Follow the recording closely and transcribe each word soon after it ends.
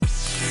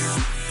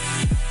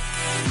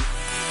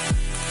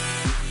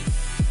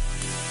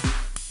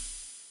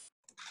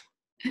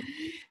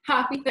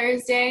Happy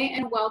Thursday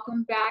and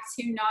welcome back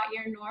to Not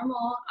Your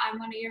Normal. I'm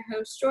one of your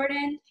hosts,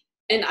 Jordan.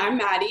 And I'm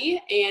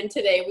Maddie, and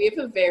today we have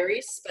a very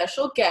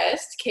special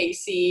guest,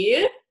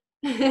 Casey.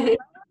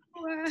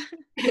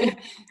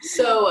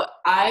 So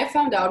I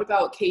found out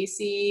about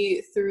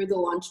Casey through the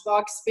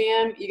Lunchbox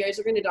spam. You guys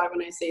are going to die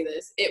when I say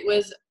this.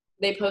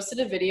 They posted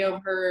a video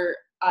of her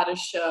at a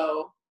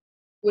show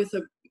with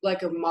a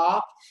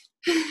mop.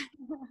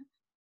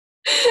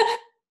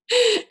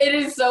 It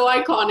is so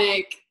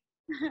iconic.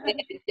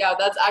 And yeah,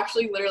 that's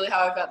actually literally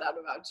how I found out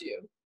about you.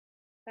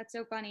 That's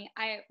so funny.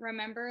 I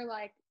remember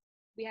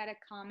we had a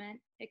comment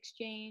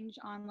exchange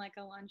on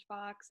a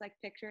Lunchbox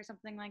picture or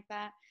something like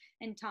that,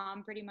 and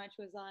Tom pretty much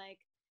was like,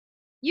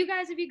 you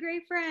guys would be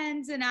great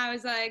friends, and I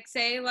was like,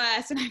 say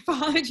less, and I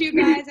followed you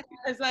guys, and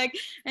I was like,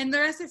 and the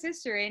rest is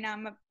history. Now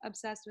I'm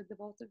obsessed with the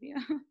both of you.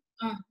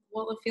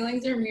 Well, the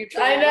feelings are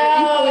mutual. I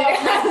know.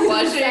 I'm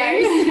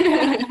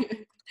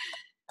blushing.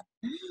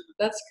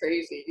 That's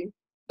crazy.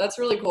 That's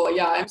really cool.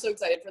 Yeah, I'm so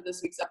excited for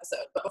this week's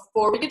episode. But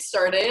before we get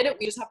started,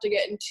 we just have to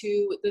get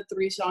into the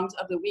 3 songs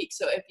of the week.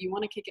 So if you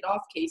want to kick it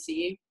off,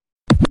 Casey.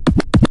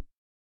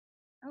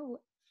 Oh,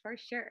 for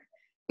sure.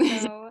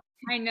 So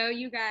I know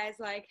you guys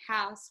like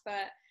house,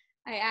 but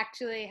I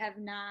actually have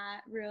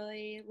not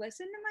really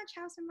listened to much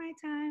house in my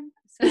time.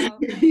 So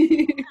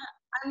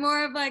I'm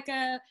more of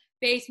a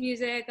bass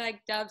music,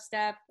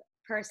 dubstep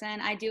person.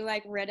 I do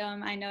like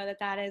rhythm. I know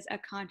that is a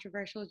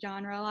controversial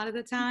genre a lot of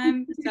the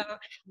time. So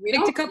we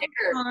don't care.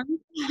 Songs.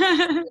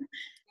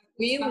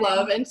 We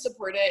love and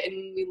support it,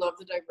 and we love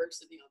the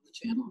diversity on the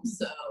channel.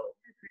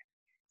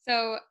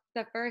 So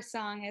the first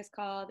song is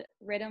called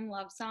Rhythm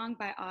Love Song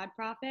by Odd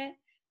Prophet.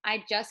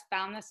 I just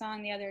found the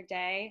song the other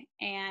day,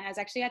 and I was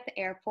actually at the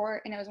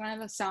airport, and it was one of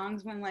those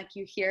songs when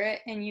you hear it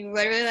and you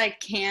literally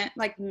can't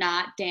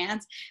not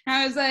dance. And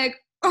I was like,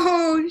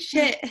 oh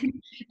shit. It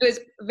was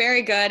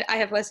very good. I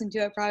have listened to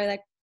it probably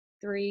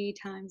 3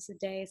 times a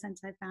day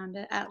since I found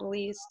it at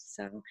least.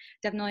 So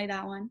definitely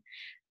that one.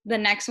 The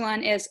next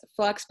one is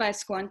Flux by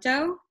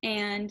Squanto,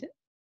 and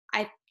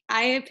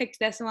I picked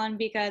this one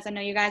because I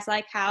know you guys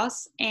like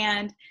house,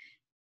 and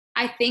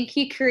I think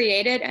he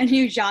created a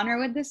new genre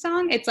with this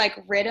song. It's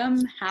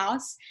rhythm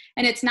house,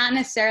 and it's not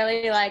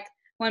necessarily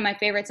one of my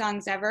favorite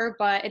songs ever,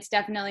 but it's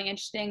definitely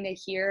interesting to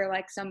hear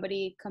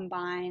somebody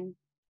combine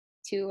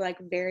 2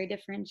 very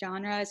different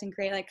genres and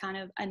create kind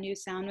of a new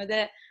sound with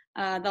it.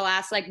 The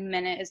last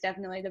minute is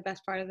definitely the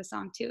best part of the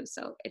song too.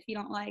 So if you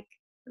don't like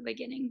the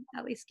beginning,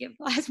 at least give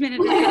the last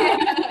minute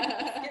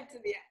skip to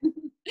the end.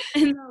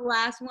 And the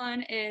last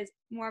one is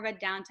more of a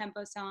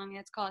down-tempo song.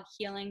 It's called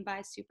Healing by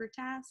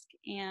Supertask,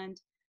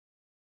 and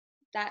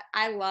that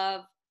I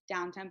love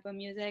down-tempo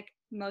music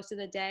most of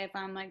the day. If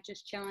I'm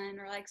just chilling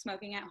or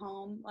smoking at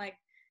home,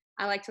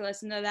 I like to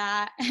listen to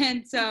that.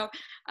 And so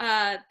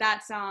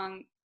that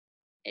song,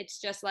 it's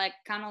just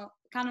kind of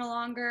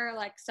longer,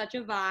 such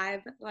a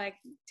vibe,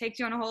 takes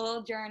you on a whole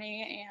little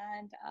journey.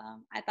 And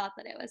I thought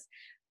that it was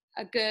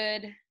a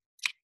good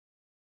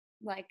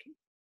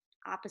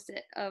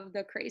opposite of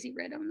the crazy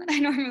rhythm that I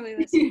normally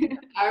listen to.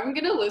 I'm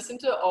gonna listen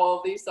to all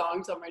of these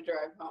songs on my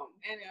drive home.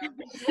 I know.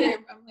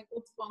 I'm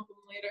let's bump them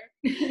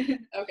later.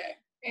 Okay.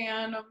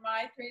 And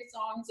my 3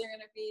 songs are going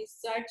to be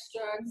Sex,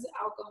 Drugs,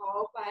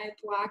 Alcohol by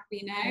Black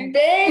V-Neck.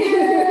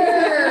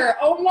 Banger!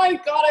 Oh my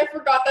god, I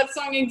forgot that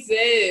song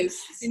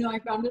exists. I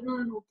found it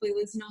on an old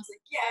playlist and I was like,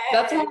 yes!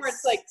 That's one where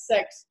it's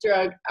sex,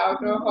 drug,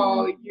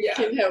 alcohol, you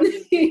can help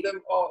me see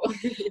them all.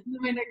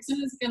 My next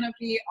one is going to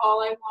be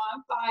All I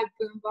Want by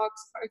Boombox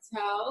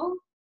Cartel.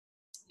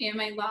 And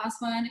my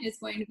last one is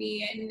going to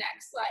be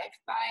Next Life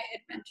by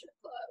Adventure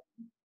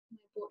Club.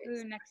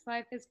 Ooh, Next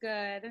Life is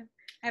good.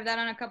 I have that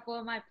on a couple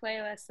of my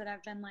playlists that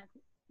I've been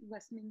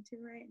listening to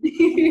right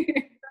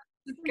now.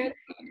 It's good.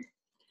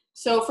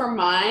 So for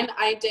mine,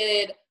 I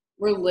did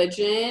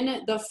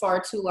Religion, the Far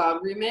Too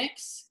Loud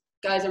remix.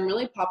 Guys, I'm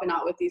really popping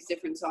out with these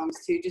different songs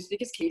too, just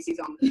because Casey's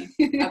on the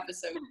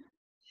episode.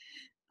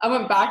 I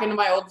went back into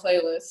my old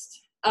playlist.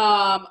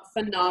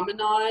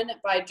 Phenomenon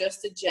by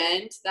Just a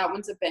Gent. That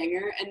one's a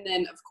banger. And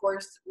then, of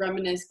course,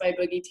 Reminisce by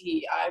Boogie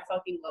T. I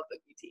fucking love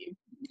Boogie T.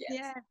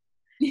 Yes.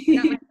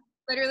 Yeah.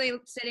 Literally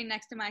sitting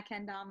next to my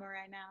kendama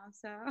right now,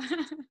 so. Oh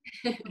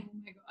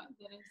my god,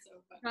 that is so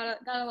funny.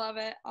 Gotta love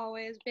it.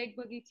 Always big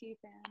Boogie T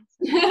fan.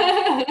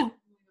 So.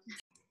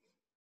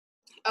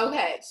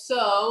 Okay,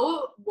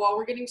 so while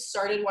we're getting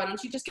started, why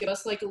don't you just give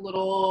us a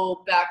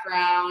little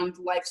background,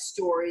 life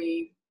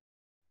story?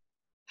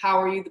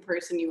 How are you the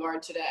person you are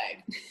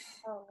today?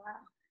 Oh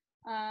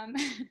wow.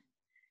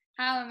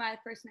 How am I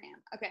the person I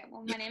am? Okay,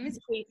 well, my name is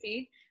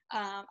Casey.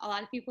 A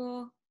lot of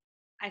people,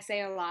 I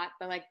say a lot,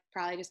 but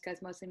probably just because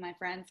mostly my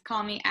friends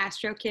call me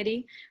Astro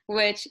Kitty,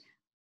 which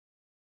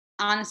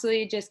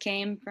honestly just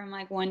came from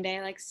one day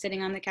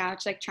sitting on the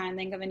couch trying to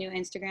think of a new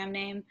Instagram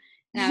name,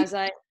 and I was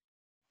like,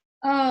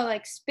 oh,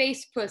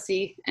 Space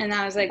Pussy, and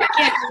I was like,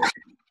 yeah.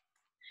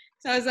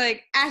 So I was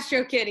like,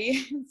 Astro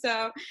Kitty.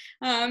 So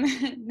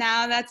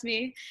now that's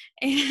me.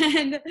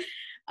 And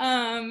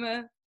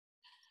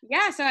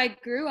yeah, so I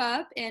grew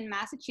up in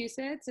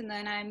Massachusetts, and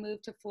then I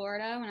moved to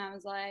Florida when I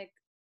was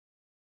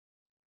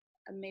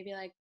maybe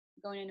like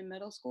going into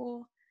middle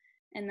school.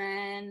 And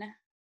then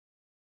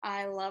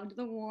I loved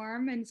the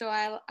warm. And so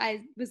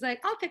I was like,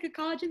 I'll pick a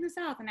college in the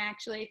South. And I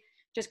actually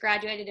just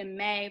graduated in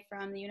May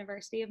from the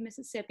University of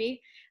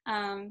Mississippi.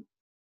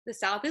 The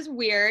South is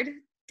weird.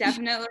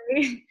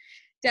 Definitely,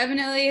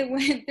 definitely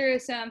went through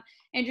some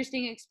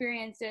interesting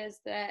experiences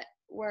that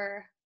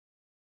were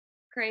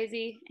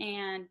crazy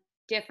and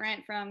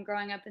different from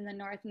growing up in the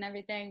North and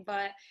everything,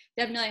 but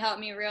definitely helped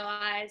me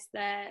realize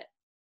that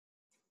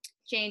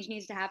change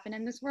needs to happen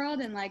in this world,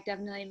 and like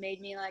definitely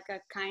made me like a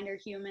kinder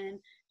human,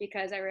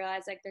 because I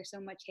realized like there's so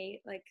much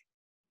hate, like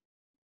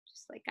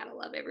just like gotta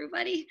love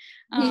everybody.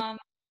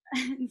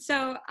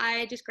 So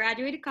I just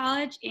graduated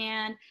college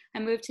and I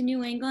moved to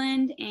New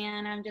England,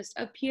 and I'm just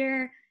up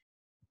here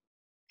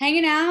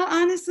hanging out,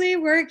 honestly,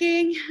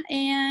 working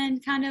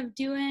and kind of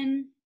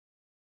doing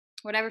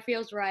whatever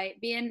feels right,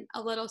 being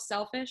a little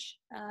selfish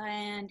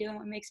and doing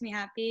what makes me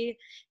happy,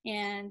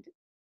 and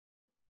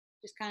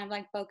just kind of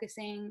like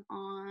focusing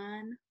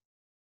on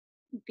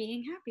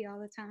being happy all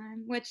the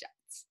time, which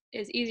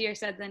is easier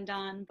said than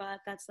done,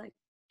 but that's like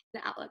the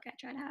outlook I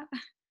try to have.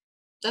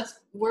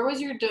 What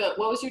was your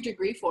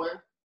degree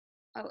for?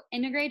 Oh,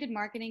 integrated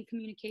marketing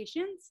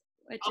communications,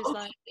 which is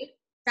like,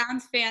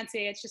 sounds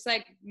fancy. It's just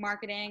like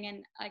marketing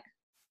and like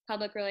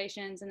public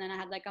relations, and then I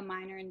had like a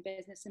minor in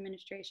business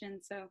administration.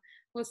 So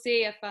we'll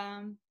see if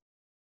I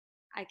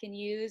can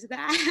use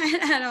that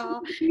at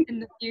all in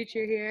the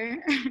future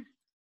here.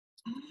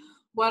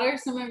 What are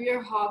some of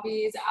your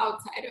hobbies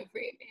outside of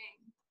raving?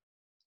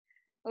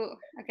 Oh,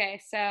 okay.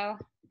 So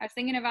I was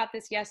thinking about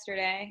this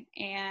yesterday,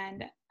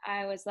 and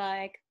I was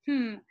like,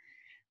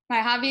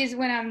 my hobbies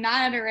when I'm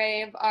not at a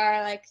rave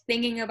are like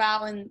thinking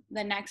about when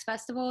the next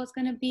festival is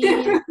going to be,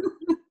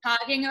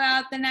 talking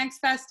about the next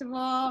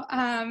festival.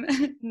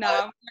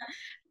 No,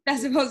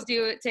 festivals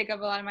do take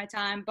up a lot of my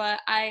time, but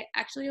I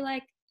actually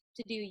like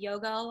to do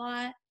yoga a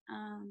lot.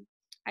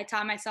 I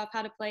taught myself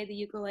how to play the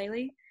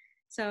ukulele.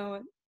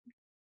 So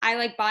I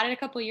like bought it a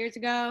couple years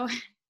ago,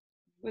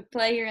 would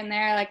play here and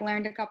there, like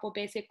learned a couple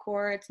basic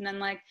chords, and then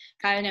like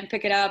kind of didn't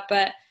pick it up.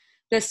 But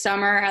this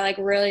summer I like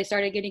really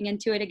started getting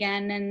into it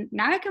again, and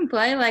now I can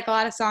play like a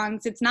lot of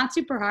songs. It's not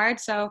super hard,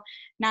 so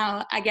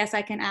now I guess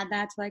I can add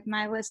that to like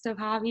my list of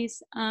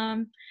hobbies.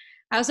 I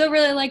also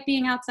really like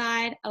being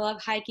outside. I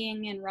love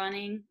hiking and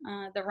running.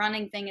 The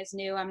running thing is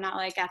new. I'm not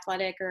like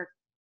athletic or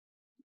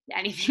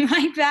anything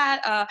like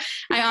that.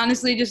 I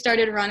honestly just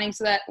started running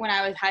so that when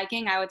I was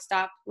hiking, I would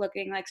stop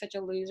looking like such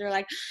a loser,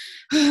 like,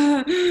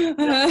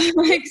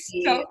 like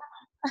so,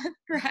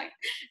 right.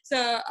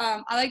 So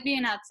I like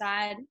being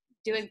outside.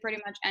 Doing pretty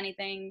much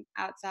anything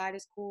outside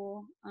is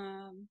cool.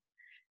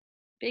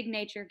 Big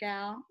nature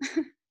gal.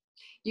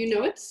 You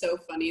know, it's so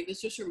funny.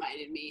 This just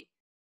reminded me.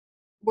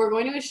 We're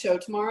going to a show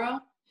tomorrow,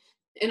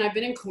 and I've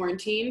been in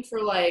quarantine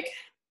for like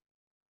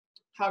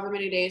however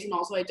many days, and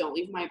also I don't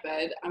leave my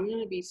bed. I'm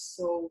gonna be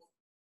so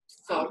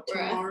fucked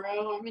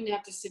tomorrow. I'm gonna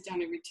have to sit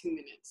down every 2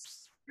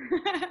 minutes.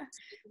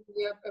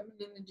 Yep, I've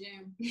been in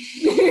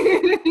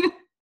the gym.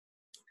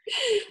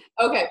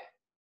 Okay.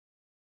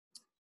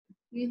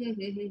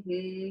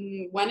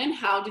 When and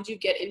how did you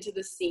get into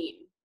the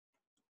scene?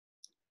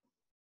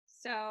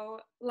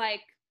 So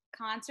like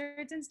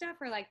concerts and stuff,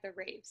 or like the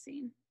rave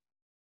scene?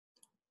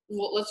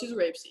 Well, let's do the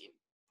rave scene.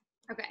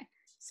 Okay.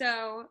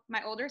 So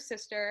my older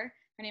sister,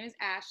 her name is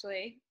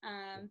Ashley.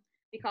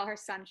 We call her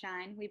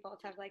Sunshine. We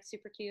both have like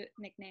super cute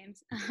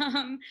nicknames.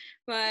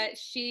 But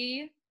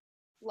she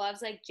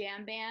loves like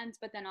jam bands,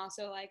 but then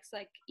also likes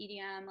like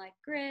EDM, like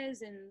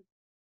Grizz and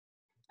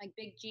like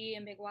Big G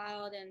and Big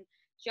Wild. And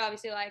she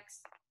obviously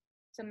likes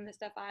some of the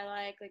stuff I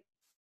like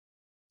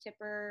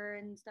Tipper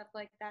and stuff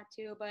like that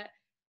too. But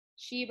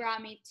she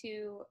brought me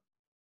to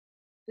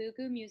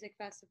Buku Music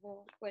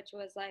Festival, which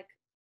was like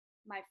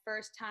my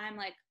first time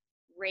like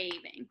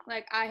raving.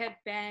 Like I had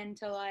been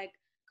to like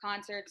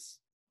concerts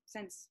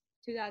since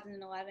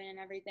 2011 and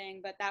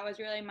everything, but that was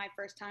really my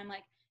first time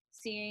like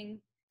seeing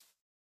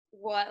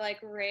what like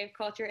rave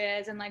culture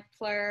is, and like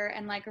Fleur,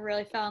 and like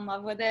really fell in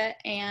love with it.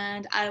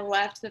 And I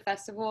left the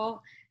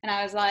festival and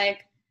I was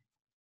like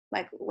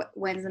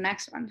when's the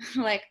next one?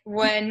 Like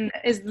when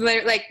is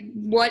like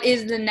what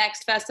is the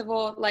next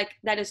festival like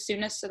that is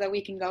soonest so that we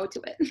can go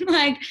to it?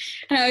 Like,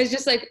 and I was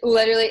just like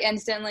literally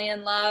instantly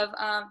in love.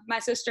 My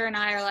sister and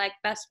I are like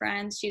best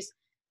friends.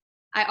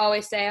 I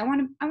always say I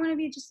want to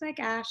be just like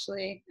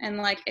Ashley, and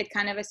like it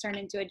kind of has turned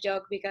into a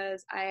joke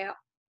because I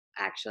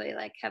actually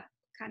like have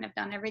kind of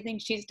done everything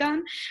she's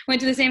done. Went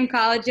to the same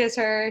college as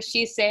her.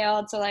 She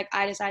sailed, so like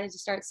I decided to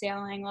start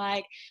sailing,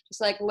 like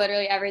just like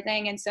literally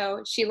everything. And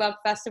so she loved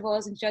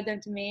festivals and showed them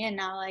to me, and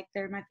now like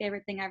they're my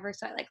favorite thing ever.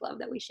 So I like love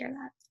that we share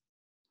that.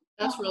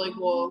 That's really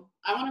cool.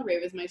 I want to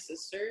rave with my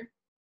sister.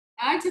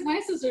 I took my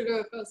sister to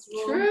a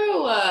festival.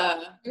 True.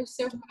 It was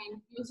so fun.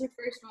 It was her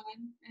first one,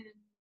 and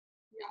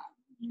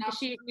yeah. Is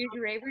she a huge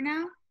raver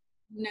now?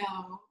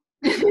 No.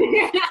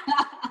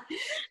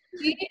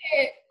 She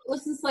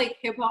listens to like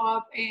hip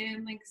hop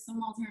and like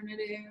some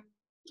alternative,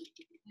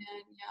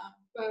 and yeah.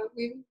 But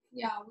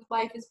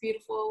life is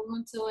beautiful. We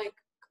went to like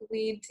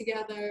Khalid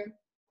together.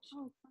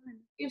 Oh, fun.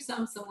 We have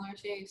some similar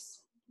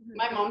tastes.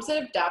 My mom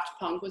said if Daft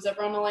Punk was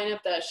ever on the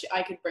lineup that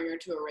I could bring her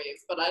to a rave,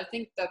 but I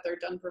think that they're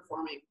done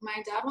performing.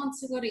 My dad wants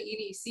to go to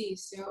EDC,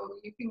 so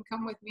you can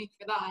come with me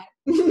for that.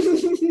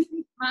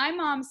 My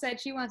mom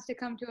said she wants to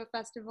come to a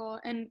festival,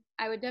 and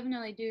I would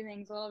definitely do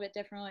things a little bit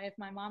differently if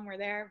my mom were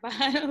there.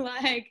 But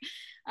like,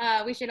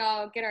 we should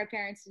all get our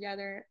parents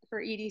together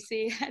for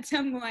EDC at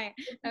some point.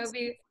 That would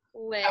be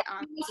lit.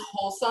 This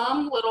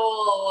wholesome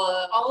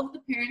little. All of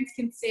the parents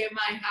can stay at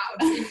my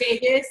house in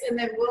Vegas, and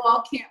then we'll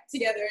all camp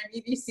together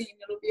in EDC, and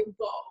it'll be a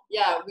ball.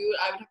 Yeah, I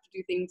would have to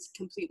do things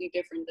completely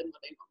different than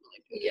what I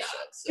normally do. Yeah.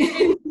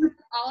 So.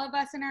 All of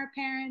us and our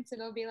parents,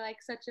 it'll be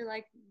like such a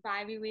like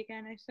vibey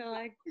weekend. I feel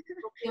like.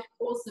 It'll be a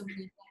wholesome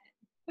weekend.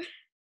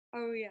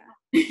 Oh yeah.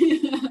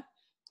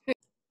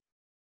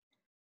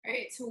 All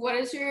right. So, what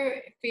is your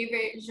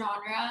favorite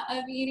genre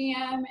of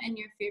EDM and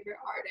your favorite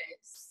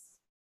artists?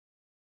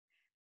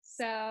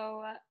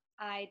 So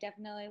I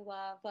definitely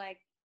love like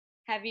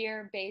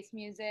heavier bass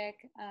music,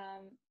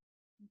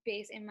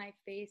 bass in my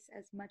face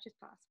as much as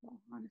possible,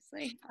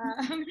 honestly.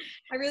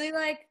 I really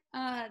like,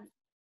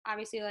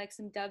 obviously, like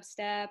some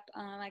dubstep.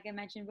 Like I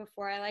mentioned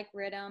before, I like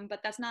rhythm,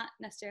 but that's not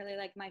necessarily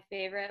like my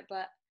favorite,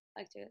 but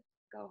I like to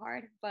go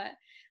hard. But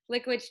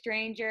Liquid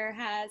Stranger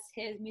has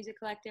his music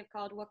collective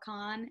called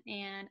Wakan,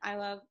 and I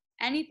love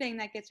anything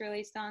that gets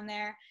released on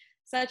there.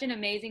 Such an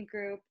amazing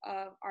group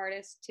of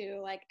artists too.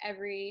 Like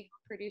every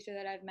producer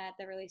that I've met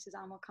that releases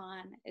on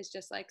Wakan is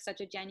just like such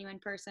a genuine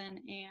person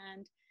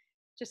and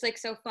just like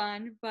so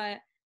fun. But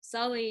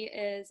Sully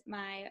is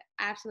my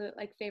absolute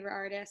like favorite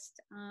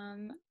artist.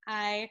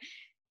 I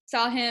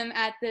saw him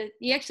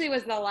he actually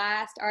was the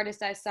last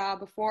artist I saw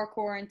before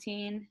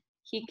quarantine.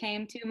 He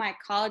came to my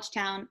college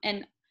town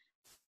in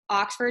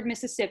Oxford,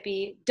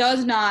 Mississippi,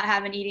 does not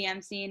have an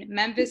EDM scene.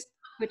 Memphis,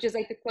 which is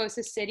like the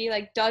closest city,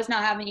 like does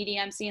not have an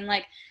EDM scene.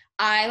 Like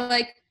I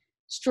like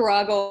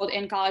struggled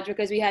in college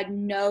because we had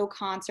no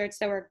concerts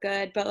that were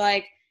good, but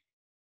like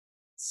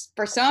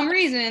for some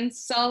reason,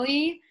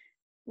 Sully,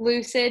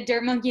 Lucid,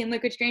 Dirt Monkey, and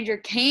Liquid Stranger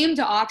came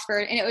to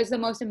Oxford, and it was the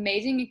most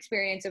amazing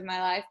experience of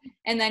my life.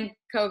 And then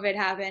COVID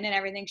happened and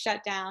everything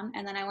shut down.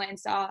 And then I went and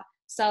saw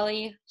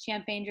Sully,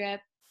 Champagne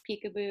Drip,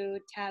 Peekaboo,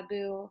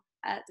 Taboo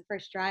at the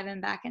first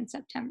drive-in back in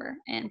September.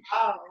 And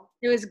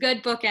it was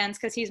good bookends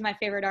because he's my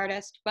favorite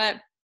artist. But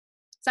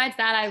besides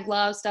that, I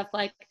love stuff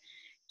like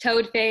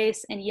Toadface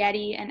and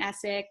Yeti and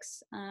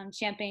Essex,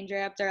 Champagne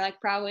Drip. They're like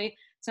probably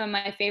some of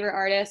my favorite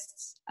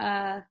artists.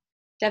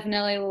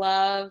 Definitely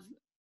love,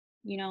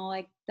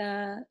 like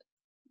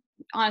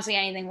honestly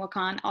anything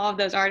Wakan. All of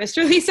those artists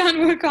release on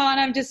Wakan.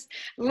 I'm just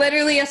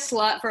literally a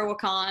slut for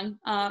Wakan.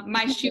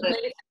 My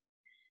shoelace.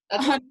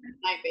 That's like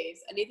Nightbase.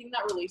 Anything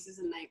that releases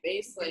in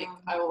Nightbase, like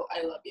I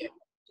love you.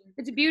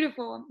 It's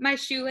beautiful. My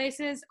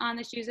shoelaces on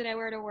the shoes that I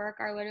wear to work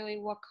are literally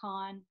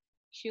Wakan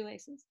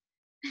shoelaces.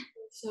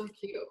 So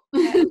cute.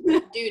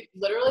 Dude,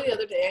 literally the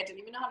other day, I didn't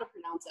even know how to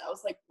pronounce it. I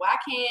was like,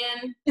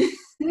 Wakan.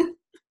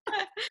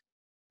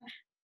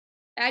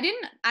 I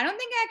don't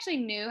think I actually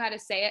knew how to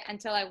say it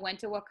until I went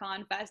to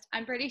Wakan Fest.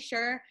 I'm pretty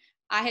sure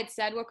I had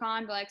said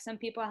Wakan, but like some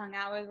people I hung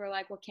out with were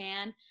like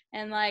Wakan.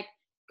 And like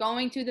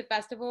going to the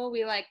festival,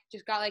 we like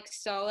just got like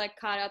so like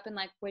caught up in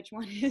like which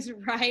one is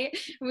right.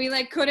 We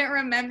like couldn't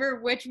remember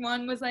which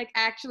one was like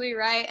actually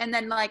right. And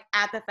then like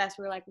at the fest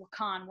we were like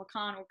Wakan.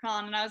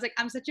 And I was like,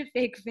 I'm such a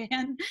fake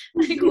fan.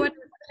 Like what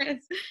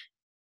is this?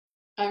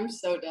 I'm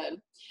so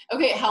dead.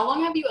 Okay, how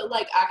long have you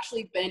like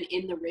actually been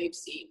in the rave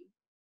scene?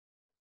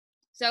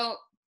 So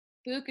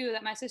Buku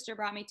that my sister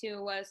brought me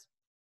to was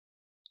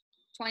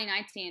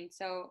 2019.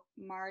 So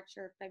March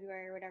or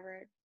February or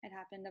whatever it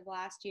happened of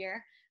last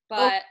year.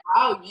 But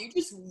wow, you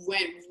just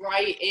went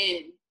right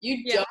in.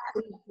 You jumped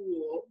in the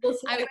pool.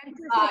 I went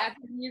to some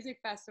epic music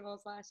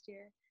festivals last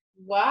year.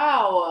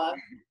 Wow.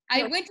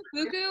 I went to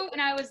Buku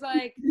and I was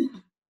like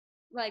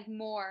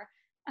more.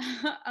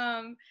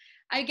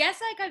 I guess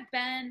like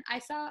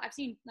I've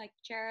seen like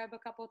Cherub a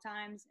couple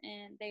times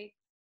and they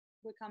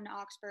would come to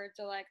Oxford.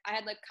 So like I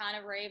had like kind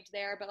of raved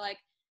there, but like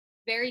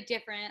very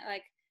different.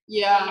 Like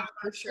yeah,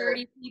 for sure.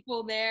 30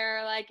 people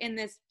there, like in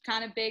this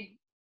kind of big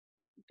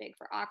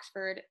for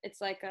Oxford.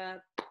 It's like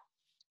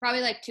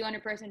probably like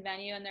 200-person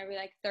venue, and there'll be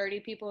like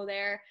 30 people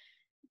there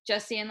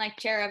just seeing like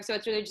Cherub. So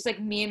it's really just like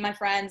me and my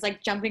friends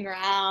like jumping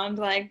around,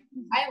 like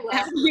I love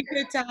having a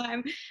good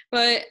time.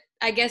 But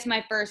I guess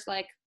my first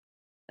like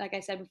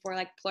I said before,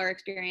 like Plur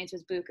experience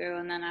was Buku,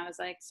 and then I was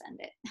like, send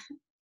it.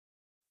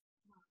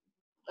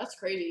 That's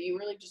crazy. You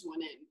really just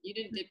went in. You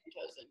didn't dip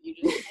your toes in. You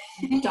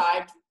just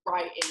dived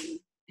right in.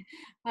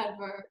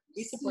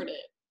 We support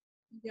it.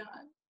 Yeah.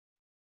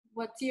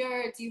 Do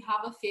you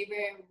have a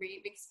favorite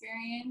rave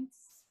experience?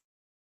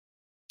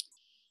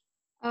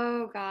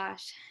 Oh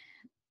gosh.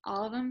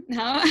 All of them?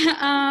 No.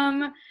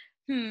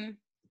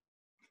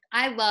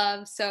 I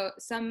love,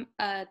 some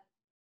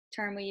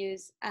term we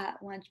use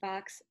at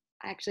Lunchbox,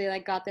 I actually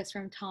like got this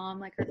from Tom,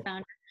 like our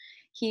founder.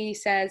 He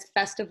says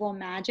festival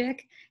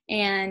magic,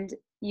 and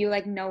you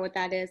like know what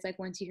that is like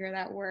once you hear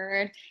that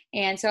word.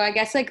 And so I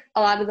guess like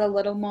a lot of the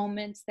little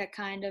moments that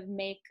kind of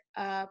make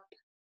up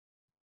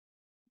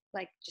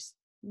like just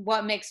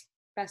what makes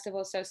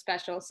festivals so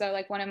special. So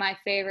like one of my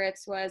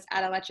favorites was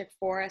at Electric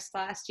Forest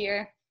last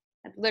year.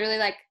 Literally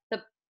like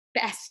the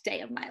best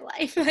day of my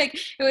life. Like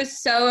it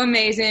was so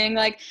amazing.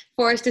 Like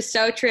Forest is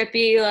so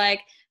trippy,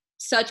 like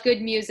such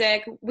good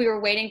music. We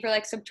were waiting for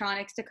like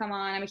Subtronics to come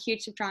on. I'm a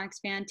huge Subtronics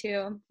fan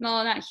too.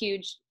 Well, not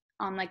huge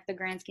on like the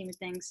grand scheme of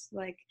things.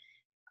 Like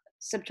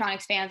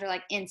Subtronics fans are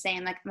like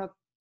insane. Like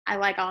I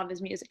like all of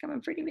his music. I'm a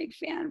pretty big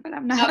fan, but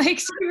I'm not like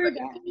super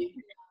bad.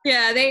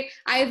 Yeah,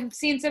 I've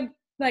seen some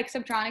like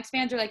Subtronics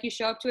fans are like, you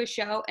show up to a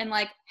show and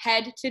like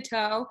head to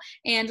toe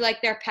and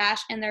like their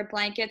patch and their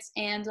blankets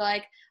and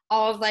like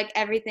all of like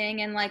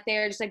everything, and like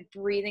they're just like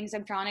breathing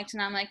Subtronics,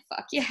 and I'm like,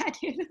 fuck yeah,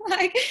 dude.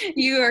 Like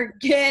you are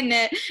getting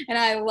it, and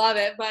I love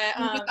it. But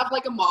you just have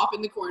like a mop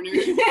in the corner.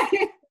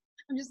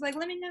 I'm just like,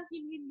 let me know if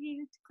you need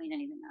me to clean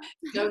anything up.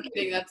 No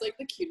kidding, that's like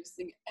the cutest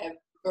thing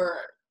ever.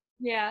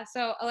 Yeah,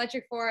 so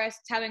Electric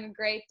Forest, having a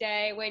great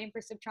day, waiting for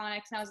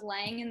Subtronics, and I was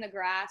laying in the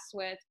grass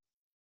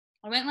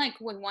I went like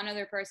with one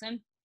other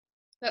person,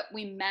 but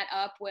we met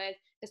up with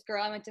this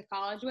girl I went to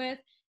college with,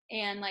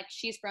 and like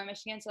she's from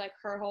Michigan, so like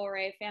her whole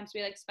rave fam, so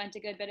we like spent a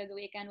good bit of the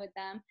weekend with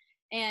them,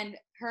 and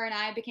her and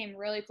I became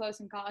really close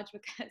in college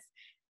because,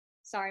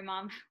 sorry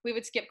mom, we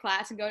would skip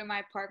class and go to my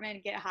apartment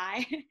and get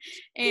high,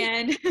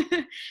 and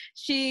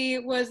she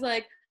was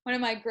like one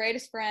of my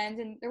greatest friends,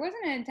 and there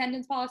wasn't an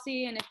attendance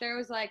policy, and if there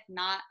was like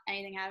not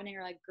anything happening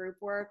or like group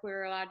work, we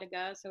were allowed to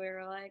go, so we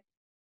were like,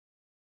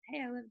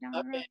 hey, I live down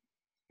the road.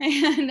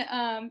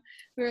 And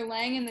we were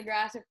laying in the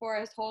grass at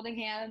Forest holding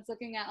hands,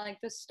 looking at like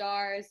the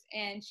stars,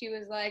 and she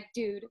was like,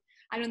 dude,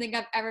 I don't think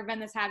I've ever been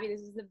this happy.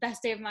 This is the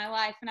best day of my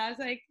life. And I was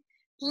like,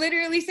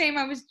 literally same,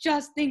 I was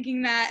just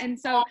thinking that. And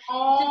so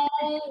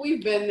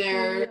we've been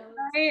there.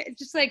 Right?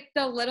 Just like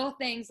the little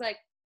things, like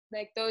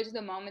those are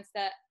the moments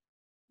that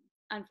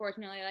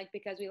unfortunately, like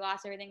because we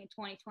lost everything in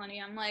 2020,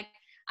 I'm like,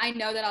 I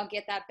know that I'll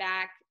get that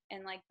back,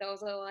 and like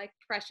those little like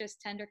precious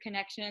tender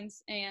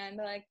connections, and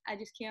like I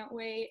just can't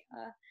wait.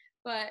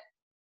 But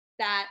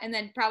that, and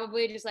then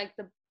probably just like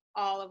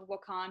all of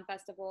Wakan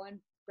Festival and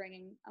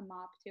bringing a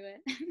mop to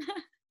it.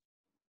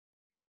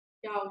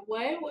 Yeah,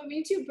 what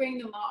made you bring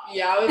them up?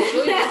 Yeah, I was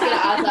really just gonna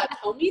ask that.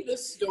 Tell me the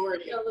story.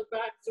 Yeah, the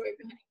backstory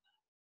behind that.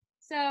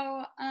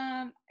 So,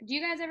 do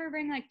you guys ever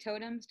bring like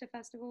totems to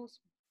festivals?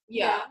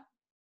 Yeah.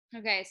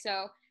 Okay,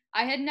 so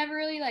I had never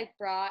really like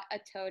brought a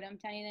totem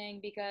to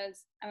anything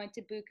because I went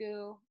to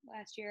Buku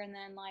last year, and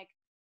then like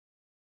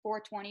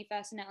 420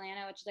 Fest in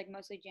Atlanta, which is like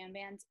mostly jam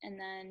bands, and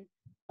then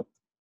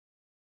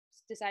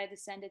decided to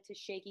send it to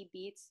Shaky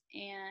Beats,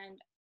 and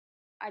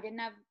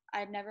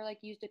I'd never like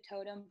used a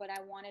totem, but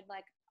I wanted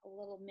like a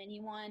little mini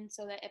one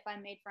so that if I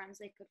made friends,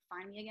 they could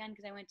find me again,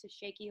 because I went to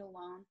Shaky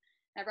alone.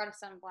 I brought a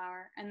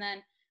sunflower, and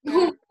then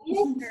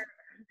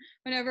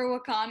whenever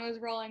Wakan was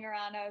rolling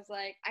around, I was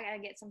like, I gotta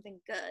get something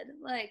good.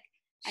 Like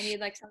I need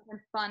like something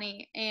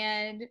funny,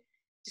 and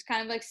just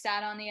kind of like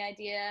sat on the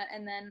idea,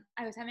 and then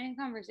I was having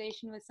a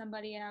conversation with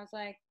somebody, and I was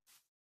like,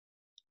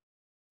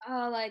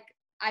 oh, like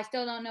I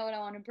still don't know what I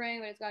want to bring,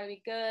 but it's got to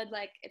be good.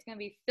 Like it's gonna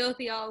be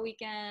filthy all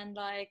weekend.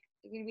 Like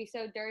it's gonna be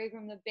so dirty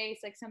from the base.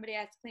 Like somebody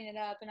has to clean it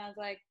up, and I was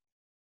like,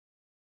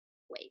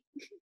 wait,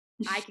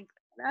 I can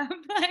clean it up.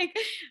 Like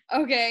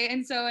okay,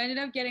 and so I ended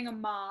up getting a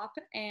mop,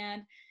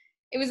 and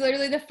it was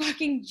literally the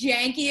fucking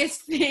jankiest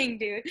thing,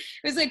 dude. It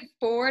was like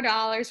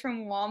 $4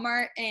 from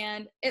Walmart,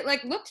 and it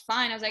like looked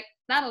fine. I was like,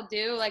 that'll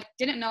do. Like,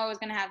 didn't know I was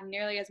gonna have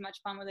nearly as much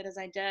fun with it as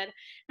I did.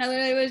 And I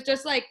literally was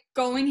just like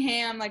going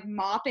ham, like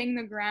mopping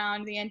the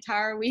ground the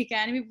entire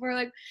weekend. And people were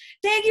like,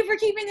 "Thank you for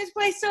keeping this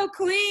place so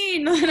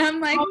clean." And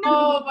I'm like,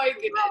 "Oh my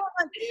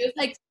goodness,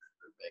 like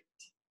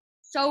perfect."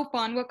 So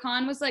fun.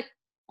 Wakan was like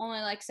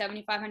only like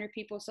 7,500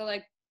 people, so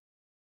like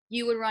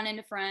you would run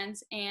into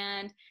friends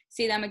and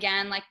see them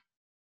again like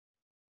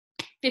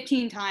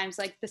 15 times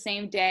like the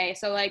same day.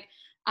 So like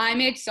I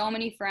made so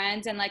many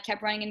friends and like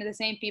kept running into the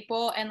same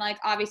people, and like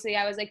obviously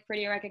I was like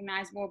pretty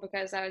recognizable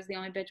because I was the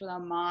only bitch with a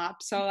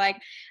mop. So like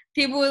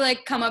people would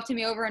like come up to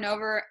me over and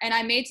over, and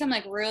I made some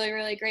like really,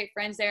 really great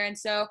friends there. And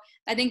so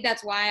I think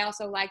that's why I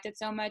also liked it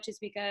so much, is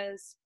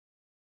because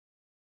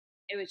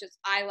it was just,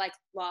 I like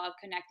love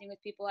connecting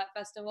with people at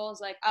festivals.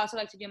 Like I also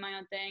like to do my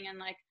own thing, and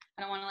like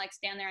I don't want to like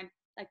stand there and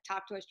like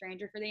talk to a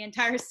stranger for the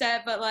entire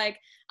set, but like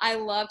I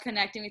love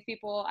connecting with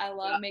people. I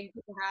love making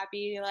people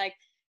happy, like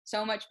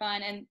so much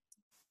fun. And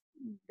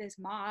this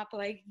mop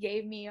like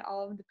gave me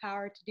all of the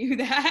power to do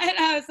that.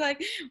 I was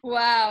like,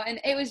 wow. And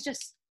it was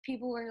just,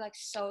 people were like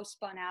so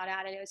spun out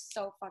at it. It was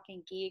so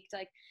fucking geeked.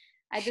 Like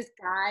I had this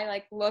guy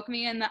like look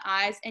me in the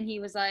eyes, and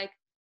he was like,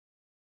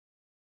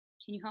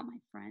 can you help my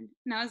friend?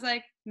 And I was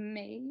like,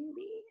 maybe.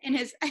 And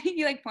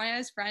he like pointed at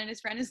his friend, and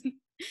his friend is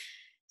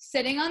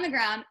sitting on the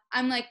ground.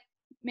 I'm like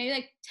maybe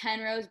like 10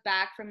 rows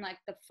back from like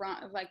the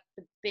front of like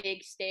the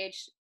big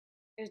stage.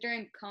 It was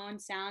during Cone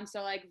Sound,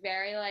 so like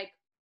very like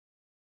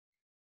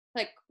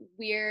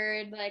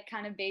weird like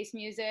kind of bass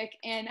music,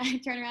 and I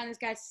turn around, this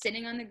guy's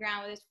sitting on the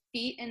ground with his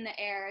feet in the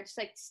air, just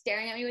like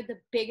staring at me with the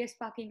biggest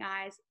fucking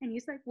eyes, and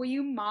he's like, will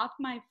you mop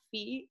my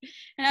feet?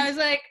 And I was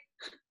like,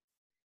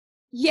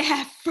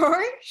 Yeah,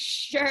 for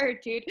sure,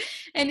 dude.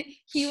 And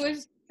he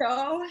was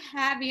so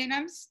happy. And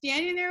I'm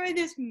standing there with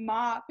this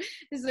mop.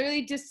 It's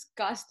literally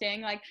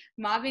disgusting, like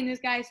mopping this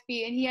guy's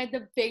feet. And he had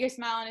the biggest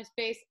smile on his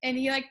face. And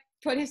he like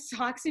put his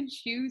socks and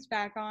shoes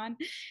back on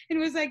and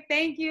was like,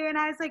 thank you. And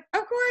I was like,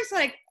 of course,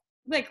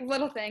 like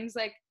little things,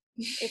 like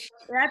if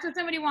that's what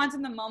somebody wants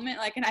in the moment,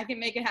 like, and I can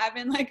make it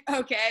happen, like,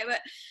 okay. But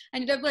I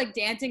ended up like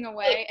dancing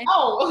away. And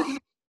Oh,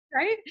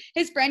 right?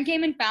 His friend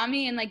came and found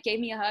me and like gave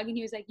me a hug, and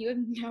he was like, "You have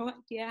no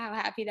idea how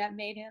happy that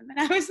made him." And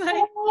I was like,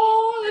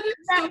 oh, that is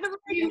that so was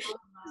cute.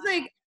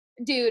 like,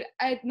 dude,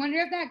 I wonder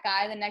if that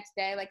guy the next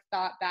day like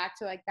thought back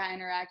to like that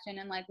interaction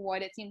and like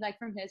what it seemed like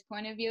from his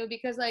point of view,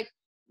 because like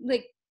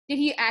did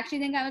he actually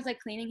think I was like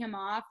cleaning him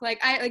off? Like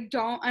I like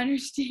don't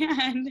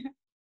understand.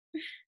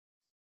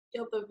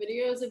 Yo, the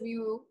videos of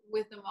you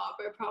with the mop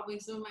are probably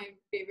some of my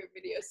favorite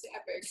videos to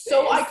ever exist.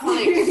 So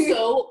iconic,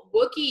 so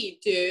Wookie,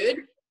 dude.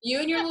 You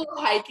and your little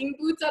hiking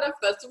boots at a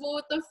festival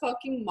with the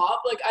fucking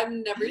mop. Like, I've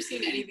never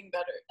seen anything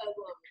better. I love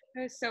it.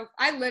 It was so,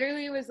 I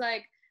literally was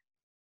like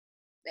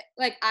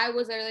I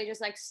was literally just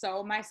like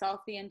so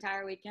myself the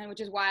entire weekend,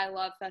 which is why I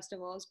love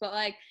festivals. But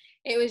like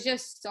it was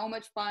just so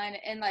much fun,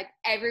 and like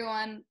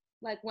everyone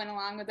like went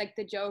along with like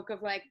the joke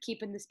of like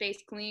keeping the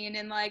space clean,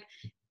 and like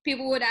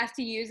people would ask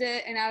to use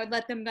it and I would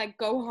let them like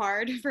go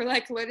hard for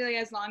like literally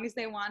as long as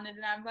they wanted,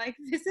 and I'm like,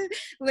 this is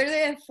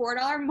literally a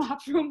 $4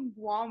 mop from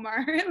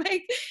Walmart.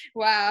 Like,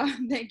 wow,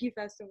 thank you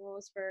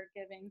festivals for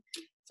giving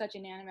such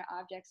inanimate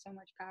objects so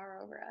much power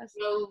over us.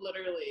 No,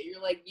 literally.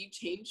 You're like, you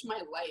changed my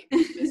life,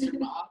 Mr.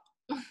 Mop.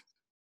 Oh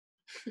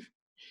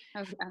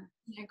yeah.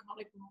 An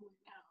iconic moment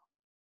now.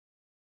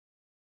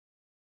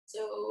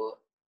 So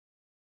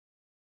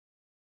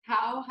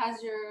how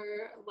has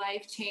your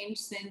life changed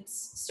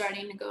since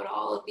starting to go to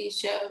all of these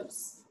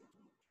shows?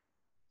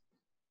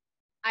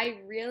 I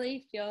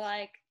really feel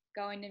like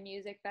going to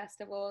music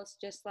festivals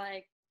just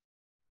like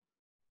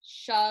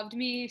shoved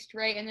me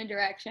straight in the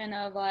direction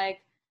of like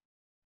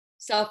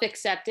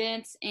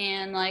self-acceptance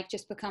and like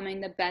just becoming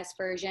the best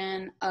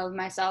version of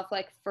myself,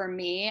 like for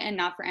me and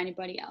not for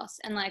anybody else.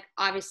 And like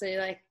obviously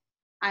like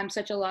I'm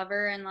such a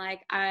lover and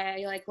like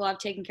I like love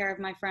taking care of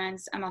my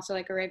friends. I'm also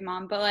like a rave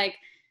mom, but like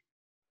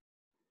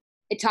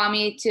it taught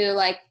me to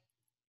like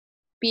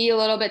be a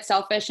little bit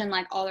selfish in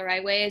like all the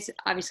right ways,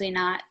 obviously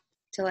not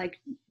to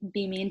like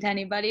be mean to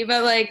anybody,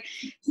 but like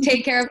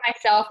take care of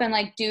myself and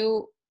like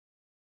do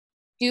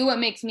what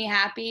makes me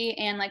happy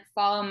and like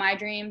follow my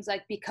dreams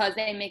like because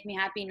they make me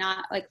happy,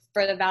 not like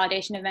for the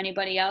validation of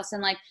anybody else.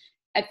 And like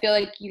I feel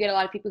like you get a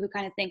lot of people who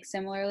kind of think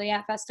similarly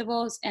at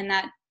festivals, and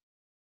that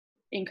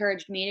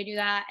encouraged me to do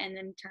that. And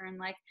in turn,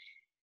 like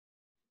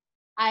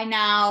I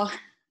now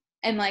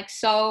am like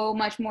so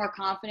much more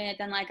confident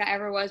than like I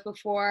ever was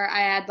before. I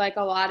had like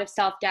a lot of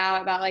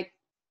self-doubt about like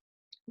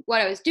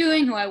what I was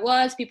doing, who I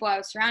was, people I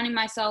was surrounding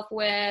myself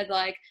with,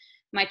 like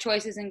my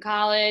choices in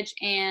college.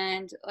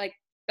 And like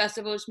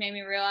festival just made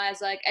me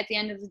realize like at the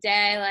end of the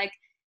day, like,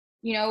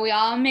 you know, we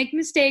all make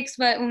mistakes,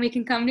 but when we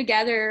can come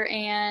together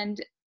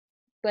and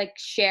like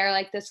share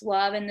like this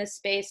love and this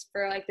space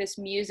for like this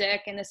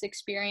music and this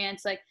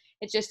experience, like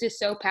it just is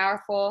so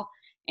powerful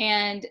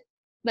and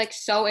like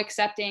so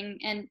accepting.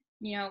 And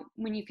you know,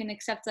 when you can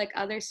accept like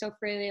others so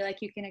freely, like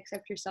you can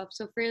accept yourself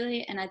so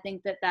freely. And I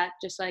think that that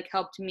just like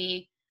helped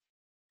me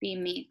be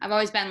me. I've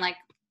always been like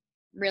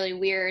really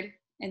weird,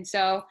 and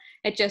so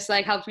it just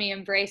like helped me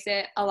embrace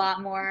it a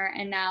lot more.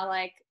 And now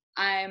like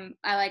I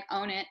like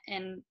own it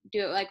and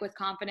do it like with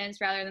confidence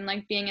rather than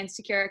like being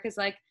insecure, because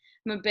like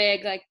I'm a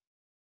big like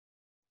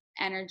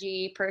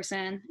energy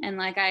person, and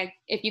like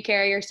if you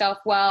carry yourself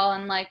well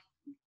and like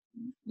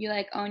you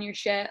like own your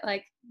shit,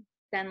 like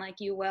then like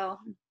you will,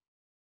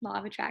 law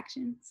of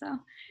attraction. So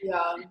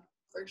Yeah,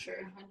 for sure.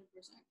 100%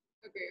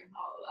 agree with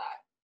all of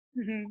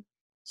that. mm-hmm.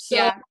 So,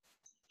 Yeah.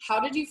 how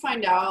did you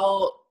find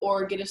out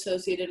or get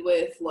associated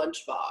with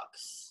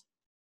Lunchbox?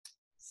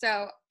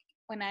 So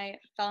when I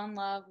fell in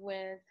love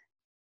with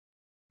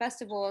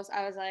festivals,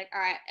 I was like,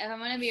 all right, if I'm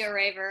going to be a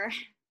raver,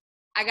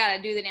 I got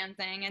to do the damn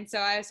thing. And so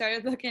I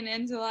started looking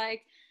into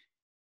like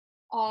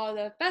all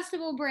the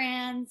festival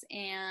brands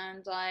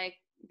and like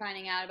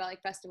finding out about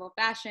like festival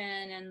fashion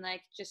and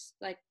like just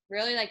like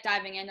really like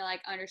diving into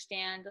like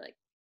understand like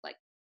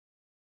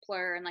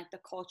Plur and like the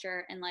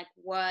culture and like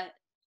what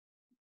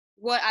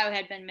I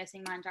had been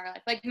missing my entire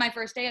life. Like my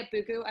first day at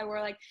Buku, I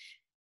wore like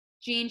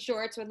jean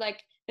shorts with like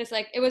this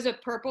like it was a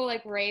purple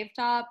like rave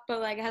top,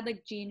 but like I had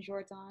like jean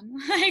shorts on.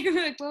 like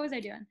what was I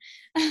doing?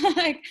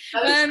 Like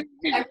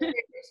Everybody's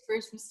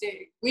first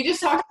mistake. We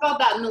just talked about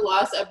that in the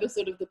last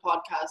episode of the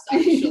podcast,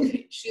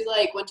 actually. She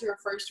like went to her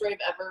first rave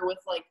ever with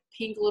like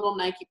pink little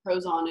Nike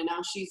Pros on, and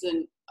now she's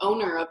an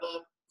owner of a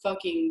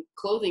fucking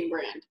clothing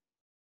brand.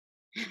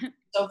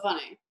 So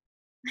funny.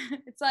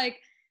 it's like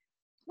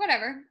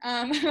whatever.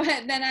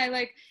 But then I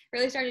like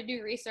really started to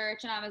do research,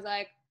 and I was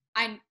like,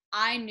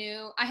 I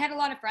knew I had a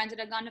lot of friends that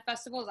had gone to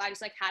festivals. I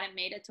just like hadn't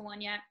made it to one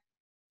yet,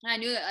 and I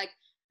knew that like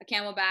a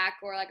Camelback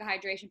or like a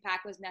hydration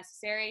pack was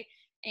necessary.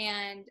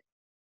 And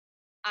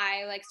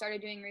I like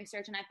started doing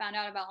research and I found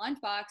out about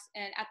Lunchbox.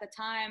 And at the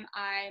time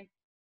I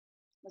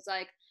was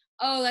like,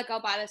 oh, like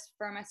I'll buy this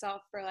for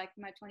myself for like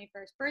my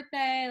 21st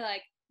birthday.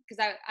 Like, cause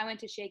I went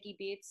to Shaky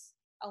Beats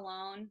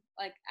alone.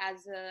 Like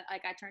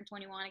like I turned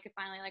 21, I could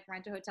finally like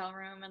rent a hotel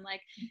room and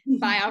like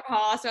buy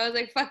alcohol. So I was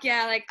like, fuck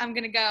yeah, like I'm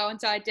gonna go. And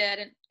so I did.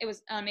 And it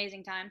was an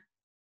amazing time.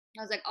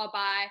 I was like, I'll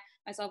buy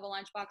myself a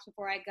lunchbox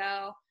before I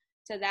go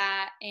to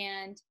that.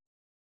 And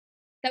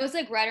that was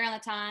like right around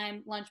the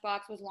time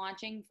Lunchbox was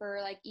launching for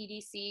like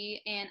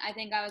EDC. And I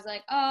think I was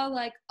like, oh,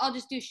 like I'll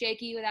just do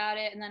Shaky without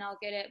it. And then I'll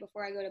get it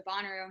before I go to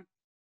Bonnaroo.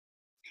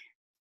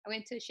 I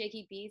went to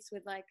Shaky Beats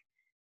with like,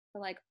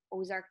 for like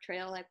Ozark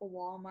Trail, like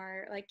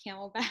Walmart, like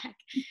Camelback.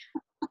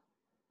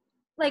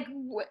 Like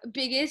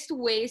biggest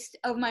waste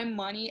of my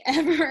money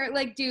ever.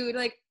 Like, dude,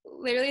 like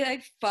literally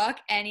like fuck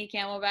any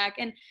Camelback.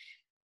 And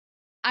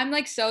I'm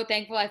like so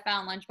thankful I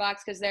found Lunchbox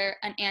because they're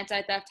an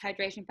anti-theft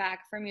hydration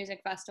pack for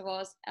music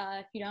festivals,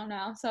 if you don't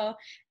know. So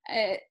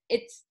it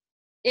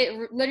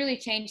literally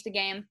changed the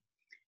game.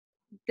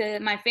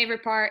 My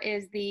favorite part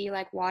is the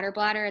like water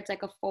bladder. It's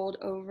like a fold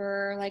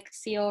over like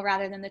seal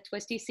rather than the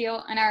twisty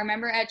seal. And I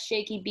remember at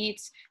Shaky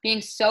Beats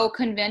being so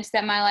convinced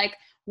that my like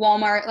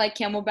Walmart like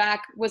Camelback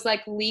was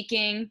like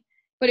leaking,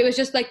 but it was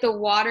just like the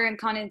water and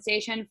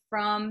condensation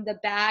from the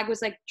bag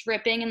was like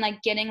dripping and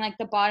like getting like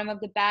the bottom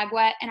of the bag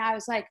wet. And I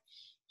was like,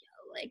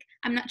 like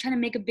I'm not trying to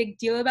make a big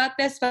deal about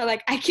this, but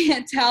like I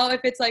can't tell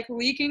if it's like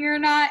leaking or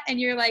not. And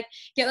you're like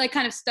get like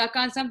kind of stuck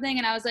on something.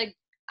 And I was like,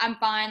 I'm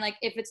fine. Like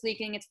if it's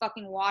leaking, it's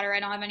fucking water.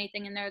 I don't have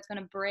anything in there that's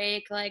gonna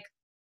break. Like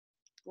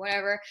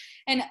whatever.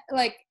 And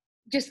like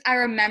just I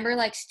remember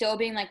like still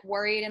being like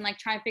worried and like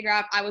trying to figure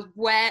out if I was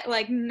wet,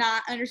 like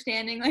not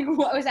understanding like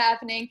what was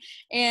happening.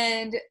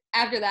 And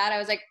after that, I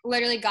was like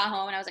literally got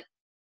home and I was like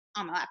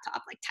on my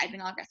laptop, like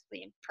typing all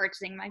aggressively and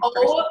purchasing my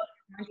first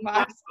my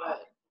God.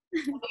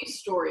 Funny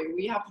story.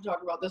 We have to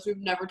talk about this. We've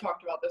never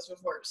talked about this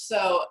before.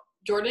 So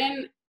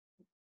Jordan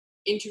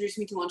introduced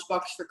me to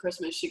Lunchbox for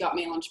Christmas. She got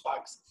me a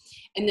Lunchbox.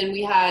 And then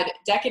we had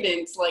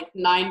Decadence like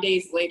 9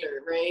 days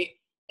later, right?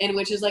 And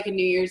which is like a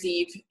New Year's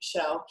Eve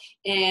show.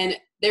 And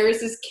there was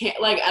this,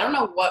 like, I don't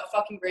know what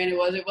fucking brand it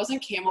was. It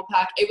wasn't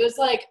Camelback. It was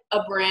like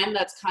a brand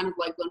that's kind of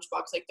like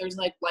Lunchbox. Like there's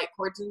like light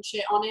cords and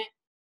shit on it.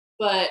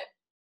 But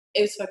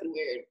it was fucking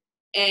weird.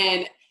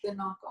 And the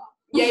knockoff.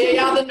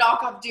 Yeah, the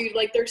knockoff, dude.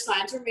 Like, their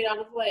signs are made out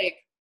of, like,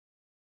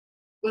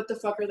 what the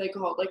fuck are they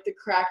called? Like, the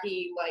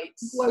cracky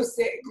lights. Glow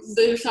sticks.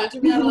 Their signs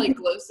are made out of, like,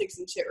 glow sticks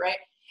and shit, right?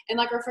 And,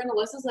 like, our friend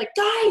Alyssa's like,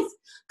 guys,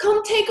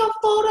 come take a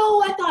photo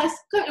with us.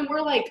 And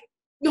we're like,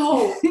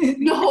 no. We're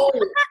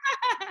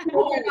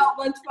not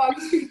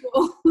Lunchbox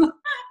people.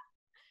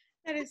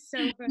 That is so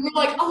funny. We're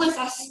like,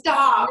 Alyssa,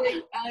 stop.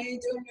 I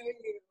don't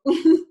know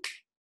you.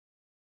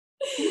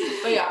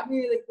 But yeah.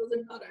 We're like, those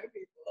are not our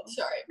people.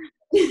 Sorry.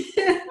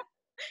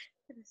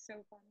 It is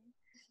so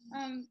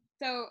funny.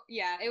 So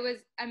yeah, it was,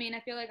 I mean, I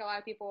feel like a lot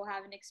of people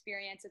have an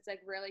experience it's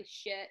like really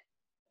shit.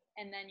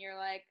 And then you're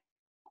like,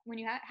 when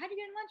you how do you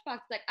get in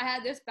Lunchbox? Like I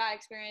had this bad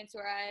experience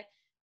where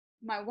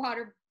my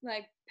water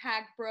like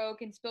pack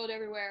broke and spilled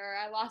everywhere, or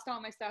I lost all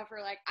my stuff,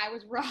 or like I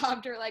was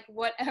robbed, or like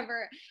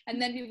whatever.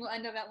 And then people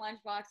end up at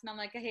Lunchbox, and I'm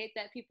like, I hate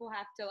that people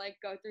have to like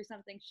go through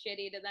something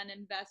shitty to then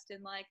invest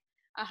in like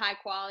a high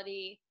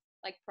quality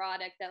like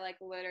product that like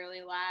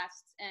literally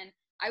lasts. And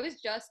I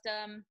was just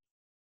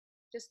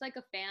like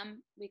a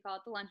fam, we call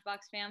it the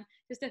Lunchbox fam,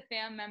 just a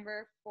fam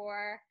member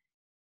for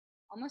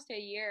almost a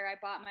year. I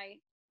bought my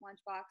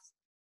Lunchbox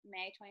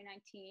May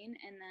 2019,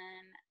 and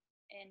then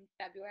in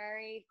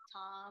February,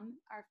 Tom,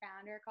 our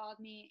founder, called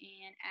me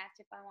and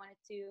asked if I wanted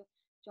to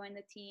join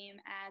the team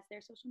as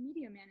their social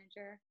media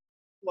manager.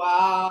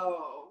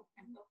 Wow.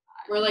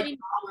 We're like,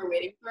 Mom, we're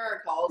waiting for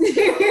our calls.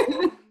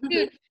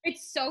 Dude,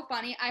 it's so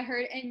funny. I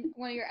heard in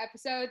one of your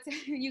episodes,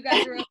 you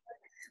guys were like,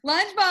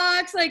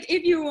 Lunchbox, like,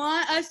 if you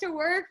want us to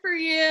work for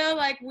you,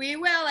 like, we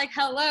will. Like,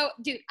 hello.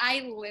 Dude,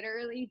 I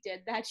literally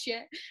did that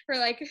shit for,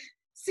 like,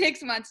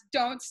 6 months.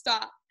 Don't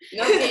stop.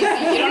 No, Casey,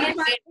 you don't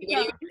understand. When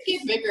you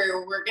get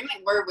bigger,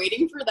 we're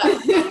waiting for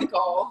that phone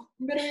call.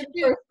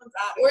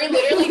 We're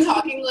literally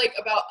talking, like,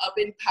 about up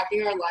and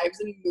packing our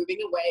lives and moving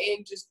away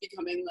and just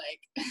becoming,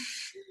 like,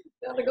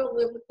 gotta go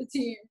live with the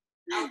team.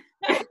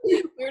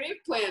 We already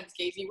have plans,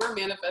 Casey. We're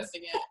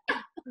manifesting it.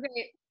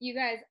 Okay, you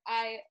guys,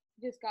 I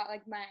just got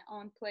like my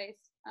own place.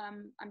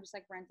 I'm just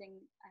like renting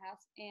a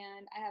house,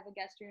 and I have a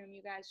guest room.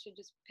 You guys should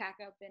just pack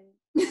up, and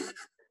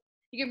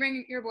you can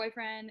bring your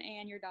boyfriend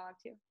and your dog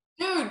too.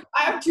 Dude,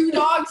 I have 2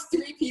 dogs,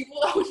 3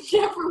 people. That would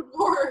never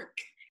work.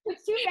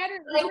 It's 2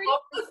 bedrooms. I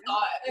love the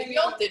thought. Maybe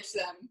I'll ditch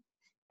them.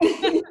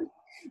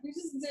 You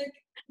just ditch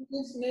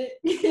Nick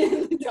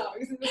and the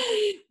dogs.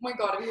 Oh my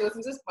God, if he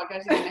listens to this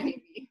podcast, he's gonna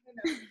hate me.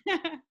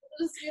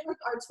 We'll just be like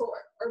our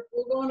tour, or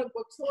we'll go on a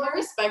book tour. I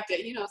respect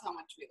it. He knows how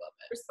much we love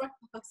it. Respect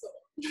the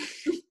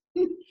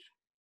hustle.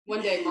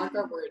 One day, mark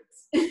our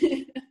words.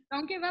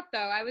 Don't give up though.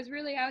 I was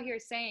really out here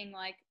saying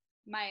like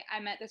I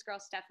met this girl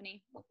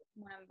Stephanie,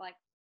 one of like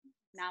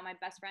now my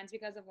best friends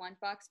because of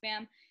Lunchbox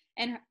spam,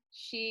 and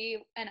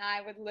she and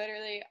I would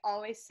literally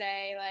always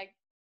say like,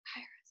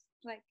 hire us,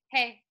 like,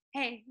 hey,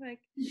 like,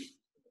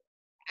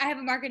 I have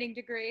a marketing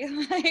degree,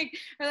 like,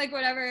 or like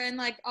whatever, and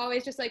like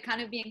always just like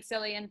kind of being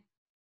silly. And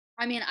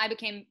I mean, I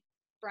became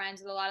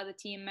friends with a lot of the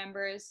team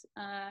members,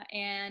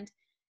 and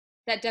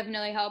that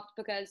definitely helped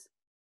because,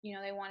 you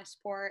know, they want to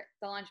support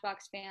the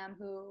Lunchbox fam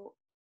who,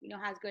 you know,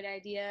 has good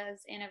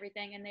ideas and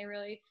everything. And they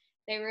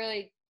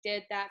really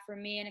did that for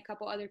me and a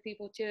couple other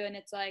people too. And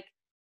it's like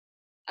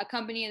a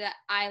company that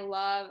I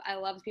love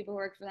the people who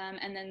work for them.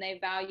 And then they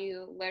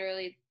value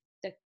literally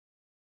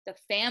the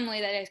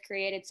family that is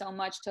created so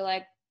much to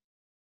like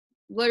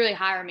literally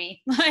hire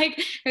me. Like,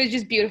 it was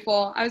just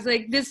beautiful. I was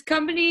like, this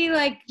company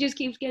like just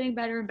keeps getting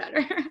better and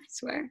better. I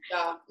swear.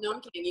 Yeah, no,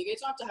 I'm kidding. You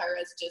guys don't have to hire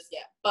us just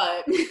yet,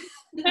 but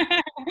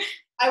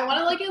I want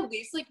to like at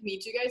least like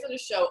meet you guys at a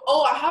show.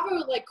 Oh, I have a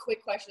like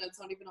quick question that's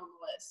not even on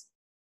the list.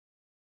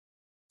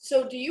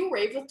 So, do you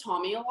rave with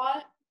Tommy a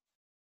lot?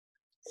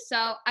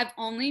 So I've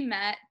only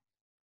met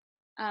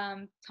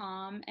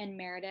Tom and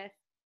Meredith,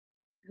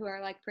 who are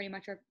like pretty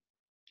much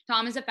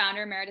Tom is a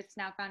founder, Meredith's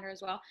now founder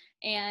as well,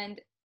 and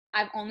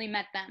I've only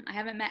met them. I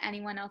haven't met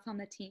anyone else on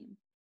the team.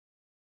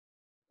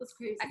 That's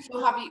crazy.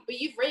 But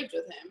you've raved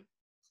with him.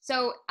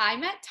 So I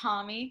met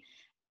Tommy,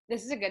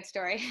 this is a good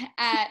story,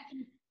 at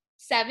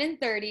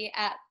 7:30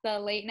 at the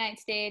late night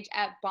stage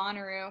at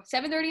Bonnaroo.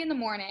 7:30 in the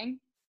morning,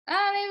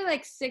 maybe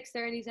like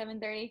 6:30,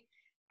 7:30.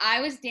 I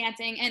was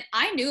dancing, and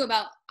I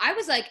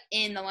was like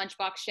in the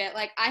Lunchbox shit.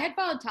 Like, I had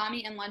followed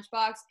Tommy in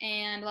Lunchbox,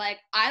 and like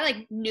I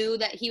like knew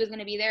that he was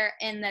gonna be there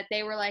and that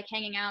they were like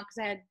hanging out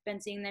because I had been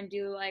seeing them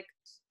do like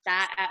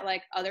that at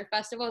like other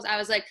festivals. I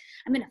was like,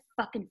 I'm gonna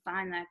fucking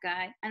find that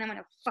guy and I'm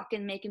gonna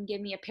fucking make him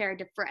give me a pair of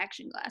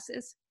diffraction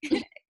glasses.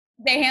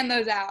 They hand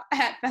those out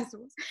at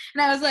festivals,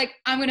 and I was like,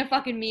 I'm gonna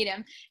fucking meet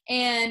him.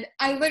 And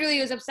I literally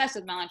was obsessed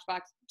with my Lunchbox,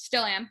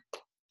 still am,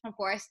 of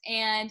course.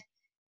 And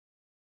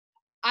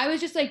I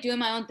was just like doing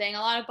my own thing a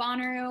lot of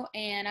Bonnaroo,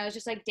 and I was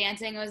just like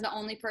dancing. I was the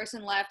only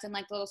person left in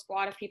like the little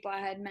squad of people I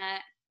had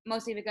met,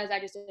 mostly because I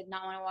just did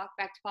not want to walk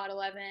back to Pod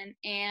 11.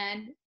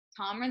 And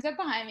Tom runs up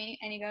behind me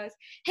and he goes,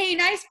 "Hey,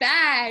 nice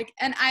bag."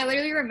 And I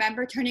literally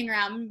remember turning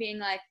around and being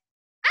like,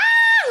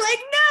 "Ah!" Like,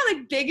 no,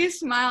 like biggest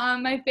smile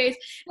on my face.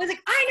 I was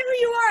like, "I know who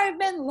you are. I've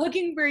been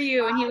looking for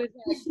you." And he was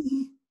like,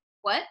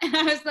 "What?" And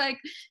I was like,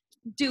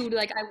 "Dude,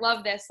 like, I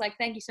love this. Like,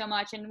 thank you so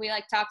much." And we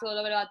like talked a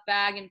little bit about the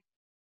bag and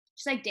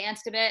just like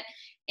danced a bit.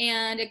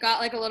 And it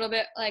got like a little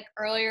bit like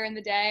earlier in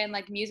the day, and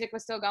like music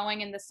was still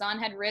going and the sun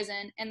had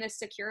risen, and this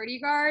security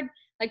guard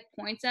like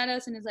points at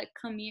us and is like,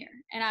 "Come here."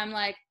 And I'm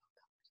like,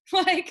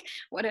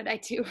 what did I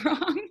do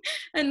wrong?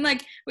 And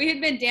like we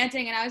had been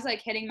dancing and I was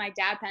like hitting my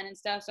dab pen and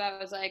stuff, so I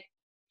was like,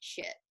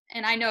 shit.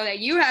 And I know that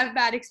you have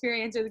bad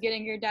experiences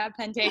getting your dab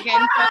pen taken.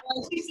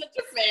 She's such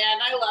a fan.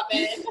 I love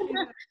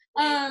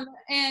it.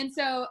 And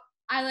so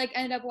I like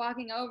ended up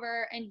walking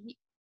over, and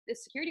the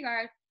security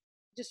guard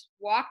just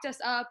walked us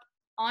up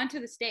onto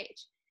the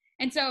stage.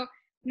 And so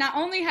not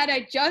only had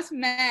I just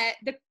met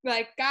the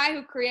like guy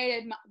who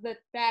created the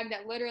bag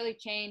that literally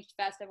changed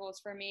festivals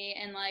for me,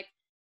 and like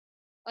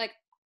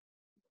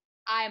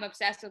I am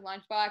obsessed with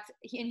Lunchbox,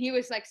 and he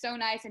was like so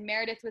nice, and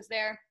Meredith was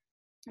there,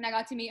 and I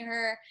got to meet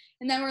her,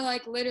 and then we're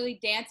like literally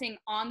dancing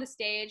on the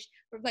stage.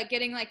 We're like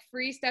getting like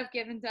free stuff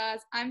given to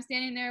us. I'm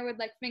standing there with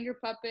like finger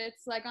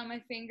puppets like on my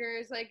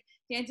fingers, like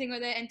dancing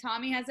with it, and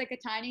Tommy has like a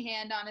tiny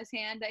hand on his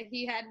hand that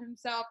he had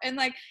himself, and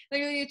like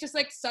literally it's just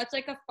like such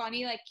like a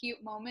funny like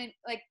cute moment,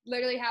 like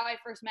literally how I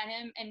first met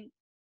him, and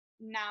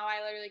now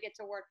I literally get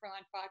to work for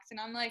Lunchbox, and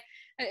I'm like,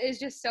 it's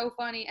just so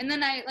funny. And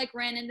then I like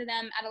ran into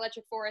them at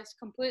Electric Forest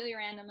completely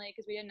randomly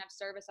because we didn't have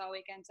service all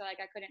weekend, so like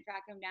I couldn't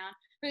track him down.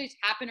 Really just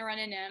happened to run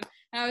into him,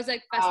 and I was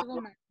like,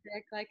 festival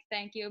magic, like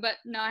thank you. But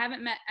no, I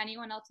haven't met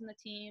anyone else on the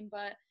team,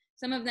 but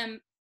some of them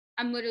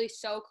I'm literally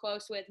so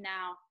close with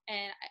now,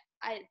 and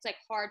it's like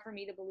hard for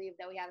me to believe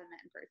that we haven't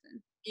met in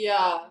person.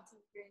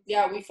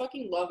 Yeah, we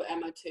fucking love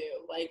Emma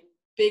too. Like,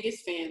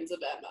 biggest fans of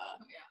Emma.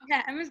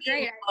 Yeah, Emma's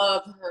great. I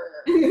love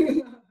her.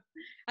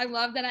 I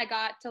love that I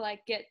got to like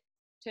get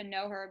to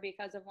know her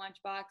because of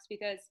Lunchbox,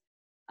 because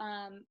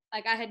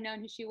like I had known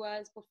who she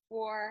was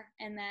before,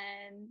 and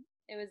then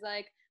it was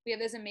like we have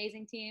this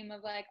amazing team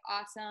of like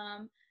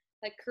awesome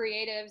like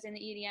creatives in the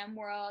EDM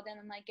world, and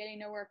then like getting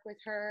to work with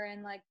her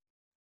and like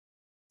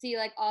see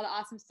like all the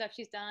awesome stuff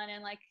she's done,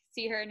 and like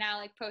see her now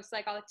like post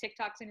like all the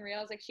TikToks and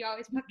reels, like she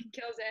always fucking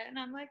kills it, and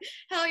I'm like,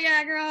 hell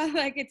yeah, girl.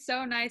 Like, it's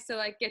so nice to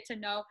like get to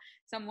know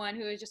someone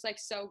who is just like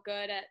so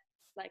good at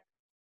like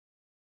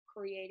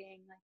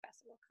creating like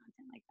festival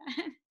content like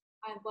that.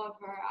 I love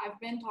her. I've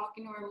been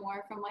talking to her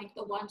more from like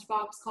the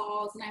Lunchbox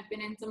calls, and I've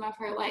been in some of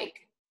her like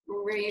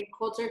Rave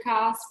Culture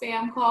Cast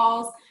spam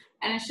calls,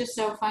 and it's just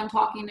so fun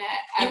talking to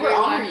everyone. You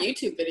were on her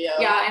YouTube video.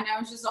 Yeah, and I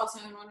was just also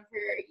in one of her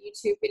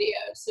YouTube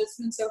videos, so it's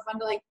been so fun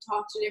to like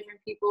talk to different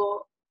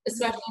people,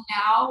 especially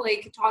now,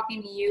 like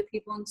talking to you,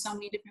 people in so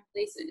many different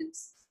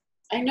places.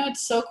 I know,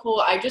 it's so cool.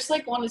 I just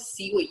like want to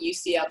see what you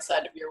see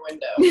outside of your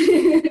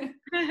window.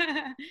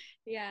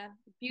 Yeah,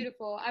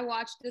 beautiful. I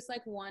watched this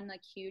like one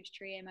like huge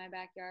tree in my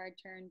backyard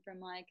turn from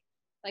like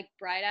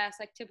bright ass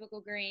like typical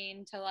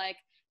green to like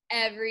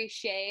every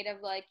shade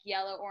of like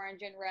yellow,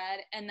 orange, and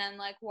red, and then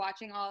like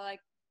watching all like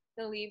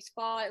the leaves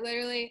fall. It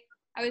literally,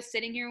 I was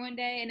sitting here one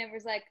day and it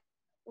was like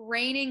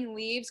raining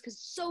leaves because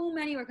so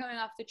many were coming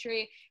off the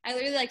tree. I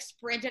literally like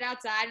sprinted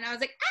outside and I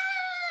was like,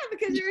 ah,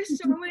 because there were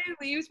so many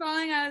leaves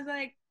falling. I was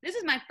like, this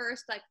is my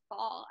first like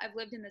fall. I've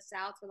lived in the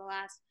South for the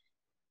last,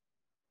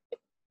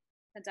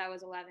 since I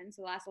was 11,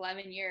 so the last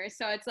 11 years.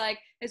 So it's like,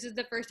 this is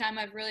the first time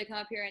I've really come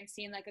up here and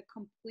seen like a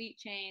complete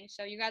change.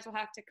 So you guys will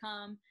have to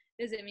come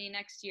visit me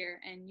next year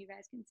and you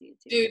guys can see it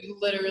too. Dude,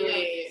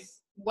 literally,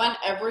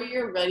 whenever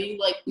you're ready,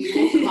 like, we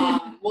will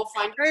come. We'll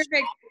find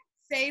perfect.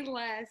 Say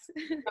less.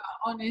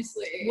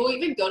 Honestly. We'll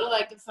even go to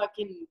like the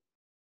fucking,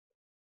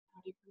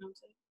 how do you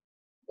pronounce it?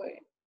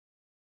 Wait.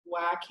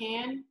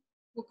 Wakan?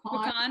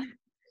 Wakan.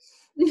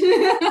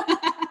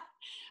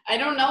 I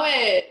don't know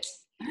it.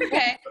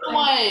 Okay.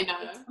 One.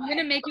 I'm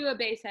gonna make you a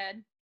bass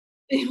head.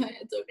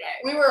 It's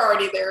okay. We were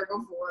already there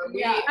before.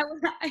 Yeah.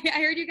 I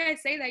heard you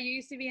guys say that you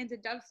used to be into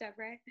dubstep,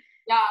 right?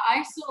 Yeah,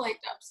 I still like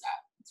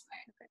dubstep. It's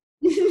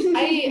fine.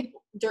 Okay.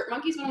 Dirt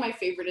Monkey's one of my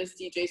favoriteest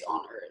DJs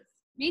on earth.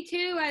 Me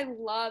too. I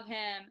love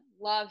him.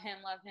 Love him.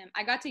 Love him.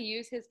 I got to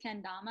use his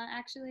kendama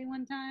actually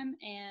one time,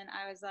 and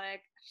I was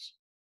like,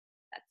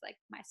 that's like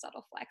my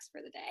subtle flex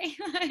for the day.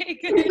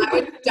 I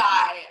would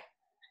die.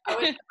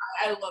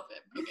 I love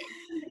him.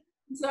 Okay.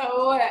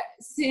 So,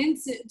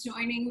 since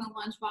joining the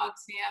Lunchbox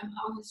fam,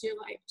 how has your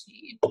life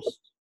changed?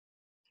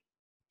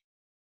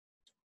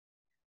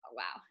 Oh,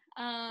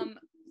 wow.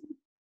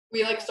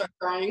 We like start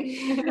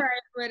crying. Right,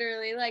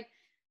 literally, like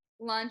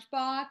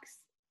Lunchbox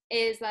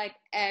is like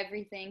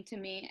everything to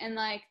me, and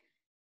like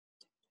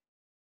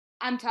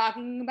I'm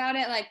talking about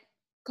it like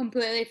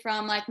completely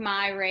from like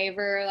my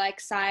raver like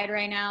side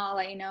right now. I'll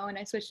let you know when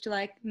I switch to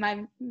like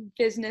my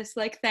business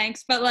like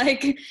thanks, but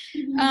like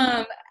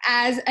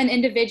as an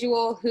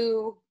individual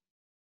who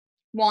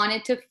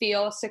wanted to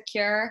feel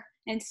secure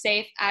and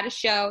safe at a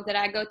show that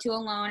I go to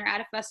alone or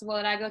at a festival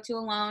that I go to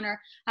alone, or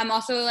I'm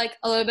also like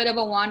a little bit of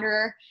a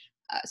wanderer,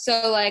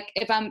 so like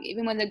if I'm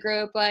even with a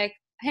group, like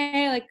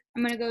hey, like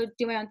I'm gonna go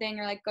do my own thing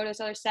or like go to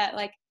this other set,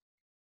 like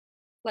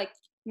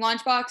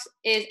Lunchbox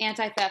is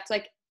anti-theft.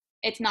 Like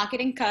it's not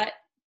getting cut.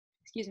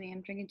 Excuse me,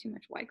 I'm drinking too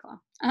much White Claw.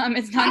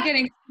 It's not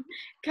getting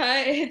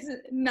cut. It's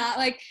not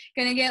like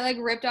gonna get like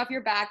ripped off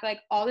your back. Like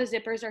all the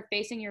zippers are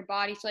facing your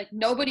body, so like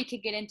nobody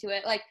could get into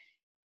it. Like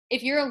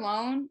if you're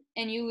alone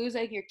and you lose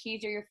like your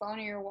keys or your phone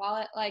or your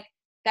wallet, like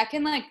that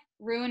can like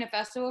ruin a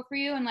festival for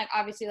you. And like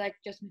obviously like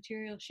just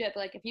material shit.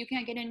 But, like if you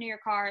can't get into your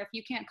car, if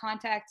you can't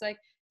contact like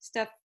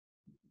stuff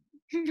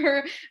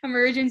for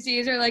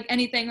emergencies or like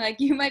anything, like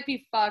you might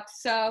be fucked.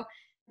 So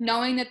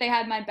knowing that they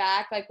had my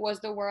back like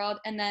was the world.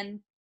 And then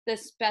the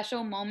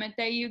special moment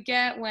that you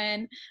get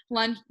when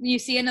you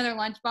see another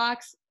Lunchbox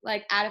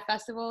like at a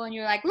festival and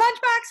you're like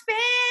Lunchbox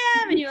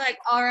fam and you like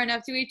all run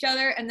up to each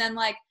other and then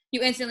like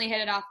you instantly hit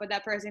it off with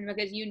that person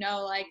because you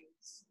know like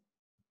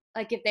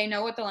if they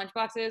know what the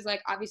Lunchbox is,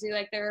 like obviously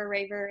like they're a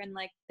raver and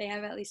like they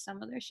have at least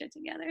some of their shit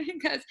together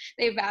because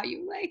they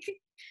value like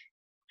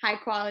high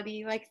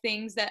quality like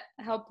things that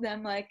help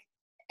them like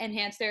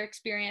enhance their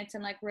experience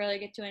and like really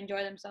get to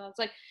enjoy themselves.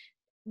 Like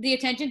the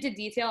attention to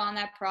detail on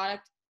that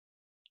product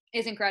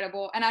is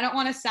incredible. And I don't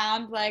want to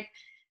sound like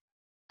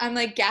I'm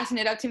like gassing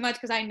it up too much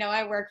because I know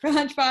I work for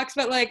Lunchbox,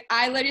 but like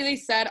I literally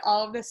said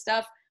all of this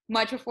stuff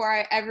much before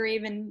I ever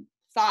even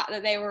thought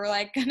that they were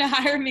like gonna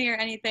hire me or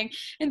anything.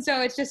 And so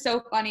it's just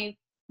so funny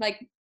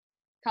like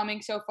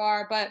coming so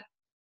far. But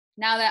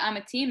now that I'm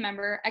a team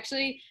member,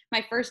 actually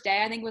my first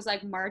day I think was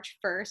like March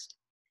 1st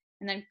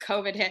and then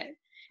COVID hit.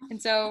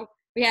 And so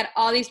we had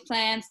all these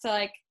plans to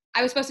like,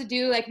 I was supposed to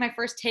do like my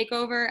first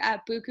takeover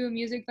at Buku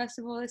Music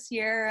Festival this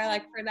year,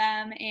 like for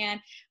them.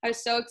 And I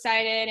was so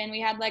excited. And we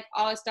had like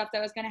all this stuff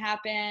that was going to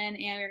happen. And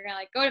we were going to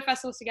like go to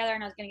festivals together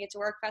and I was going to get to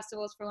work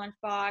festivals for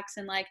Lunchbox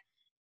and like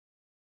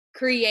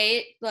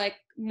create like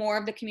more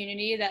of the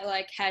community that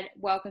like had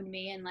welcomed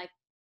me and like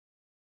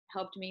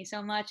helped me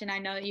so much. And I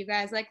know that you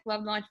guys like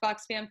love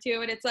Lunchbox fam too.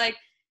 And it's like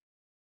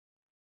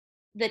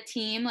the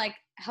team like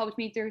helped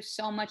me through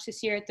so much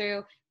this year,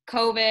 through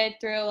COVID,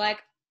 through like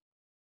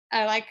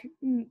I like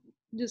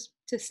just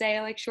to say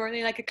like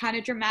shortly like a kind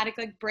of dramatic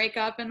like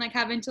breakup and like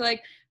having to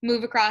like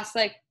move across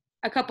like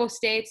a couple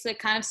states like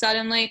kind of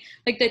suddenly.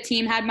 Like the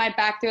team had my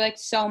back through like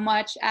so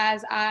much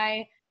as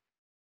I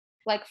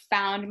like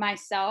found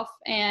myself.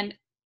 And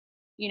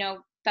you know,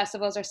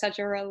 festivals are such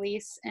a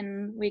release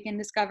and we can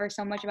discover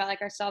so much about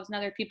like ourselves and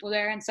other people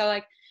there. And so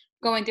like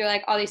going through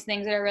like all these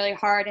things that are really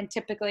hard and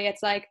typically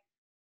it's like,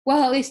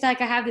 well, at least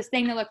like I have this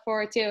thing to look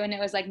forward to, and it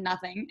was like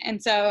nothing.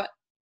 And so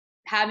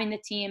having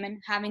the team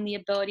and having the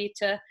ability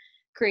to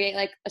create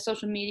like a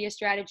social media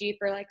strategy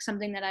for like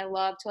something that I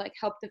love to like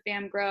help the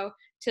fam grow,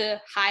 to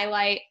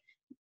highlight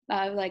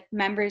like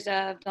members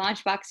of the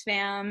Lunchbox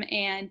fam,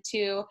 and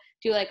to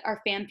do like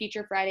our fan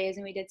feature Fridays,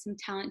 and we did some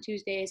talent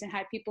Tuesdays and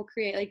had people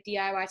create like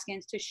DIY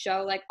skins to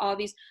show like all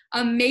these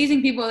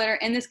amazing people that are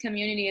in this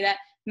community that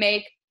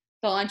make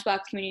the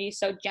Lunchbox community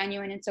so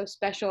genuine and so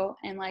special.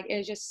 And like it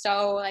was just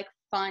so like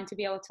fun to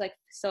be able to like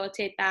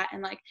facilitate that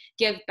and like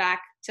give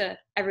back to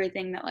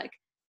everything that like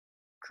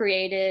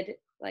created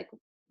like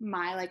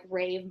my like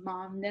rave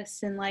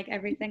momness and like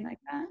everything like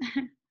that.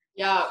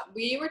 Yeah,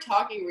 we were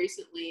talking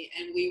recently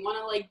and we want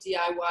to like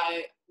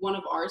DIY one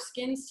of our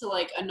skins to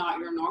like a Not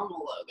Your Normal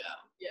logo.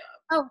 Yeah.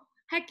 Oh,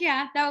 heck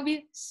yeah, that would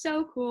be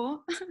so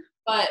cool.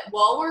 But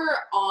while we're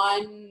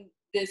on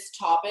this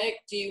topic,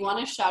 do you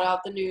want to shout out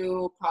the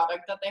new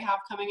product that they have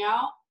coming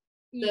out?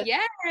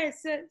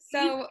 Yes.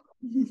 So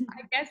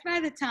I guess by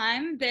the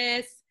time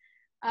this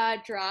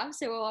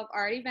drops, it will have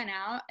already been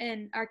out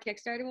and our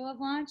Kickstarter will have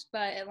launched,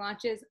 but it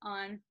launches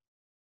on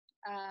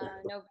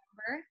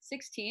November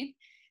 16th,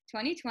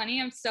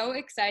 2020. I'm so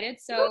excited.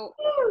 So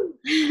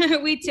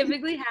we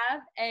typically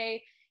have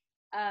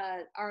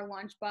our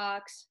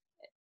lunchbox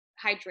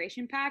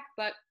hydration pack,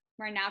 but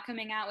we're now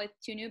coming out with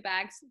 2 new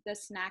bags, the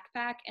snack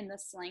pack and the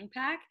sling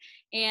pack.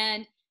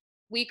 And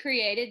we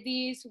created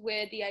these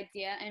with the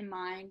idea in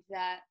mind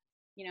that,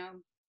 you know,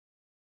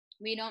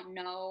 we don't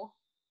know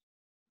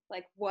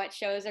like what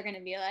shows are going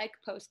to be like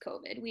post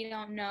COVID. We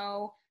don't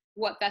know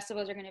what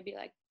festivals are going to be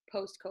like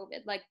post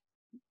COVID. Like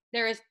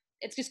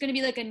it's just going to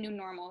be like a new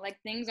normal. Like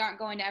things aren't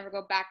going to ever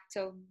go back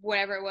to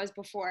whatever it was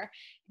before.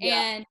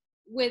 Yeah. And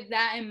with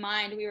that in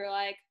mind, we were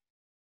like,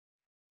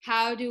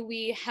 how do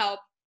we help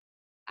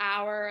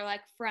our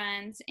like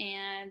friends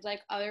and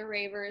like other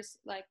ravers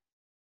like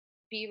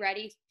be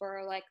ready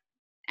for like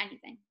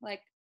anything?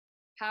 Like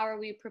how are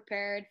we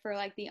prepared for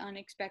like the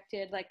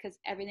unexpected, like because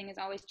everything is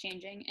always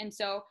changing. And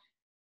so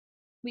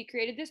we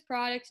created this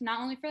product not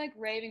only for like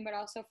raving but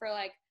also for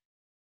like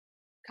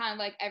kind of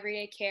like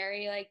everyday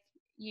carry, like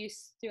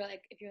use through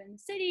like if you're in the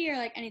city or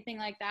like anything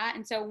like that.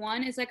 And so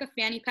one is like a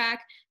fanny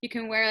pack you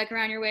can wear like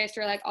around your waist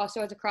or like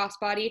also as a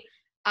crossbody.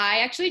 I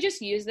actually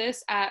just used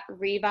this at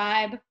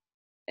Revive.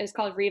 It was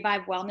called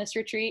Revive Wellness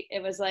Retreat.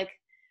 It was like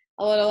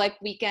a little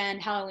like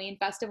weekend Halloween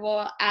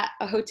festival at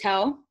a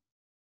hotel.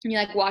 And you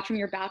like watch from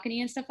your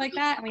balcony and stuff like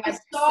that. And we I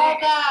saw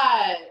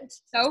that.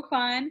 So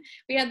fun.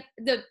 We had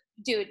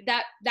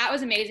that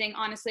was amazing.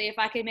 Honestly, if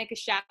I could make a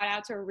shout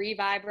out to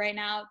Revive right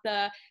now,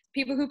 the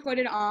people who put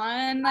it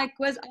on like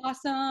was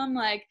awesome.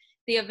 Like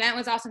the event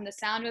was awesome. The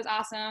sound was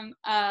awesome.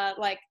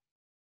 Like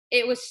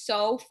it was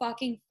so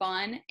fucking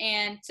fun.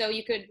 And so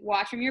you could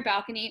watch from your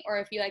balcony, or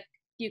if you like,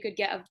 you could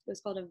get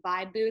what's called a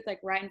vibe booth, like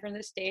right in front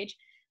of the stage,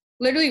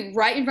 literally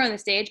right in front of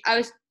the stage. I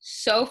was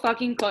so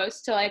fucking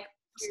close to like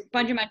a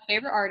bunch of my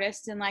favorite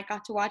artists and like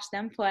got to watch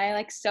them play,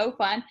 like so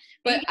fun.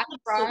 But I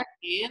brought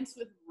dance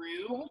with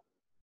room.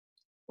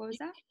 What was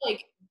that?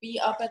 Like be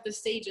up at the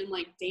stage and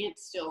like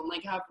dance still and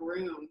like have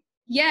room.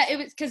 Yeah, it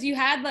was because you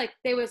had like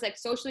there was like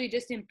socially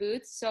distant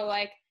booths, so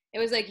like it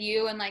was like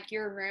you and like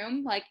your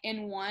room like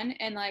in one,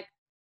 and like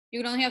you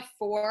would only have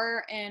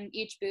 4 in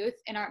each booth.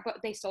 But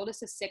they sold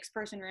us a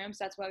 6-person room,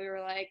 so that's why we were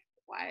like,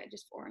 why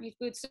just 4 in each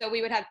booth? So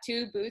we would have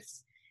 2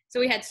 booths, so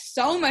we had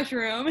so much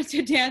room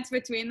to dance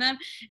between them,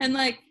 and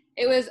like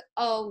it was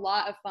a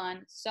lot of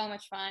fun, so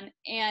much fun.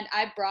 And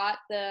I brought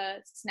the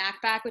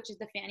snack pack, which is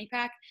the fanny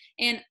pack,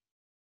 and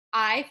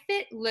I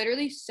fit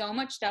literally so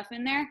much stuff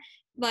in there,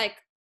 like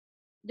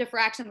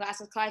diffraction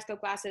glasses,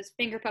 kaleidoscope glasses,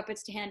 finger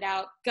puppets to hand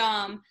out,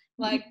 gum,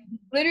 like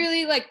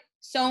literally like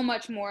so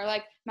much more,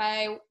 like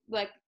my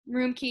like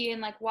room key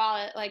and like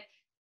wallet, like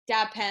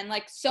dab pen,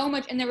 like so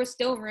much. And there was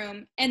still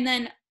room. And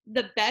then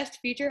the best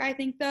feature I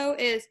think though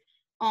is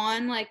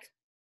on like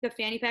the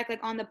fanny pack,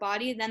 like on the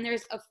body, then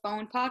there's a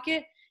phone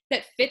pocket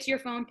that fits your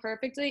phone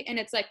perfectly, and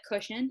it's like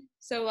cushioned.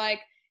 So like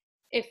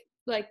if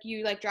like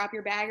you like drop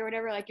your bag or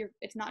whatever, like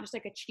it's not just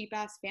like a cheap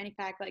ass fanny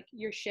pack, like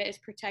your shit is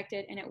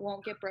protected and it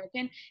won't get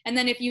broken. And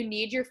then if you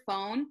need your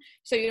phone,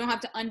 so you don't have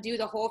to undo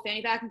the whole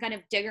fanny pack and kind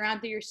of dig around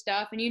through your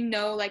stuff, and you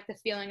know like the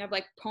feeling of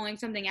like pulling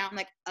something out and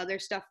like other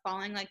stuff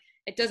falling, like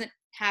it doesn't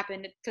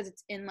happen because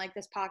it's in like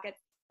this pocket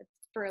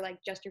for like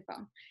just your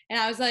phone. And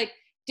I was like,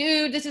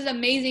 dude, this is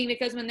amazing,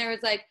 because when there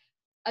was like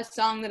a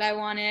song that I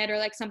wanted or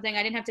like something,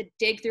 I didn't have to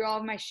dig through all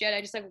of my shit.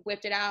 I just like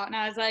whipped it out, and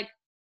I was like,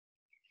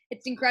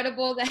 it's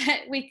incredible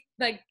that we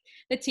like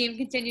the team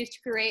continues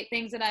to create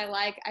things that I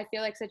like. I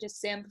feel like such a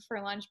simp for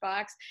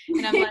Lunchbox,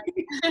 and I'm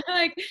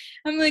like,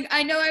 I'm like,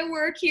 I know I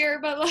work here,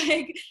 but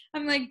like,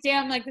 I'm like,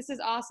 damn, like this is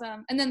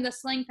awesome. And then the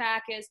sling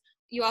pack is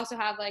you also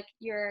have like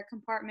your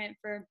compartment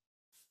for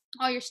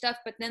all your stuff,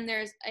 but then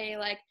there's a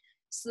like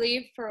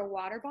sleeve for a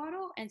water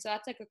bottle, and so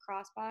that's like a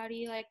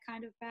crossbody like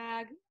kind of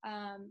bag,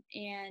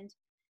 and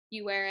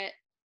you wear it.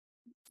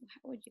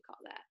 What would you call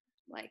that?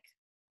 Like,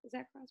 is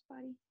that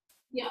crossbody?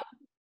 Yeah.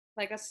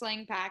 Like a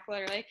sling pack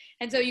literally.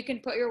 And so you can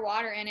put your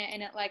water in it,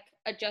 and it like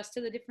adjusts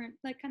to the different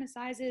like kind of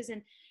sizes,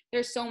 and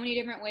there's so many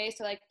different ways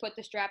to like put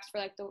the straps for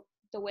like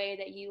the way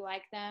that you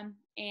like them.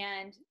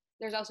 And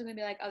there's also going to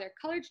be like other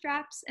colored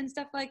straps and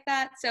stuff like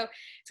that, so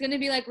it's going to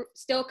be like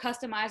still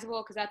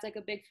customizable, because that's like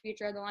a big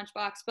feature of the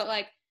Lunchbox. But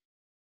like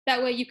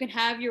that way you can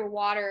have your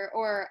water,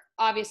 or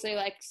obviously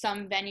like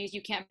some venues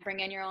you can't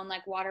bring in your own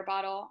like water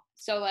bottle.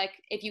 So like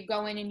if you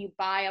go in and you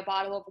buy a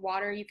bottle of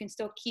water, you can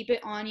still keep it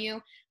on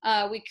you.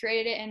 We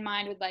created it in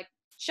mind with like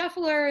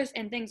shufflers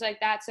and things like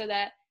that, so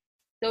that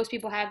those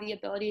people have the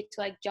ability to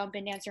like jump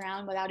and dance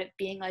around without it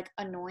being like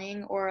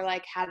annoying or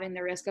like having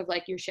the risk of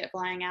like your shit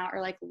flying out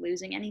or like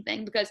losing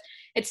anything, because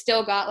it's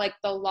still got like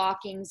the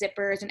locking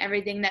zippers and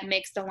everything that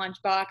makes the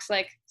lunchbox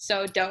like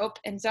so dope.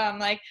 And so I'm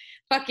like,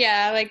 fuck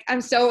yeah, like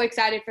I'm so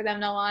excited for them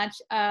to launch.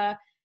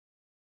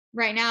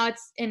 Right now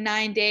it's in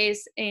 9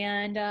 days,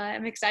 and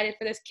I'm excited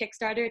for this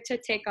Kickstarter to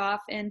take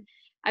off. And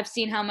I've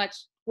seen how much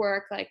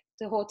work like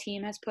the whole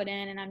team has put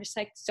in, and I'm just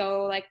like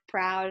so like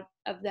proud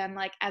of them,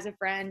 like as a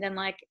friend and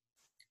like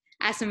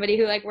as somebody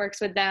who like works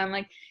with them.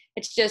 Like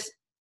it's just,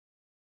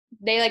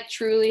 they like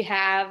truly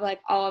have like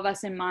all of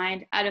us in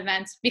mind at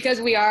events,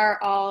 because we are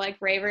all like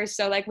ravers,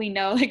 so like we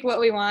know like what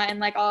we want and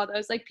like all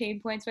those like pain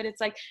points, but it's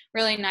like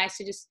really nice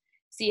to just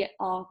see it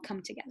all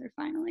come together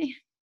finally.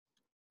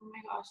 Oh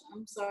my gosh,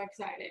 I'm so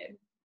excited.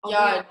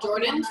 Yeah, I'll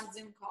be on that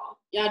Zoom call.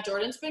 Yeah,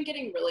 Jordan's been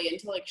getting really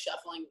into like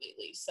shuffling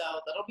lately, so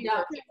that'll be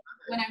perfect for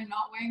her. When I'm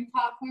not wearing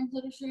platforms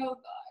at a show,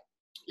 God.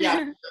 Yeah,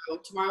 true.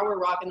 Tomorrow we're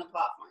rocking the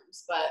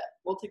platforms, but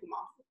we'll take them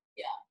off.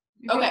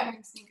 Yeah. Okay.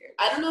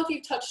 I don't know if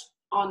you've touched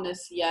on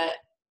this yet.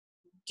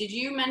 Did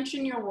you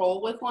mention your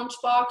role with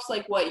Lunchbox?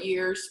 Like what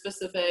your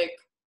specific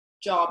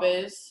job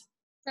is?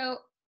 So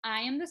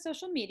I am the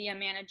social media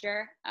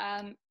manager.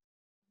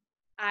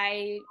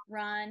 I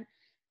run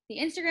the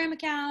Instagram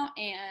account,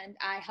 and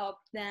I help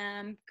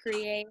them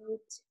create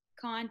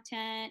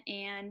content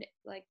and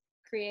like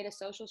create a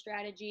social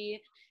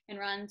strategy and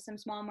run some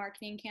small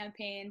marketing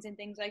campaigns and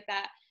things like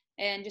that,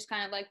 and just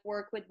kind of like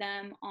work with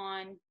them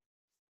on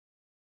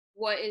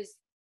what is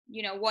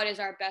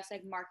our best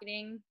like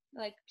marketing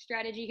like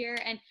strategy here.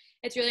 And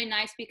it's really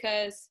nice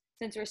because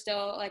since we're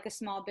still like a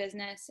small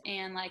business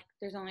and like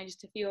there's only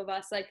just a few of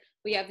us, like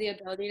we have the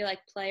ability to like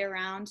play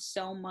around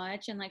so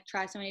much and like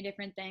try so many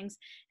different things,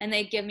 and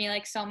they give me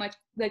like so much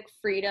like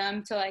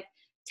freedom to like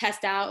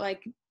test out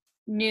like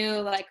new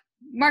like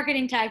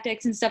marketing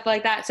tactics and stuff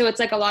like that. So it's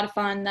like a lot of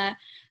fun that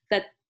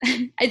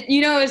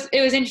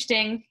it was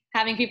interesting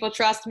having people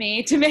trust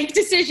me to make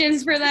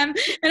decisions for them.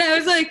 And I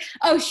was like,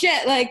 oh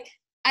shit, like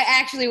I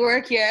actually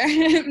work here.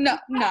 no,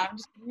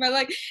 but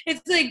like,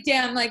 it's like,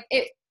 damn, like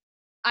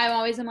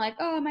I'm like,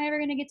 oh, am I ever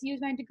going to get to use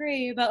my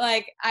degree? But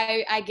like,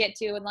 I get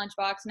to with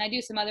Lunchbox, and I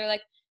do some other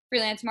like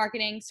freelance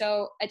marketing.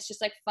 So it's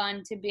just like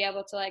fun to be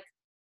able to like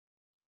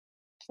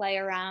play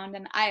around,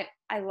 and I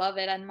love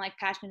it. I'm like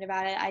passionate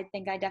about it. I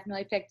think I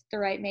definitely picked the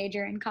right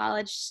major in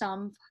college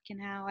some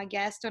fucking how, I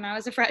guessed when I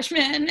was a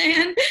freshman,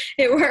 and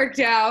it worked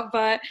out.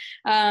 But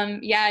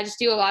yeah, I just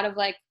do a lot of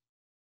like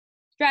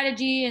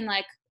strategy and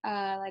like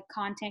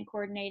content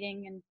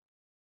coordinating, and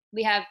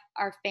we have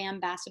our fam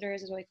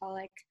ambassadors is what we call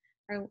like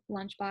our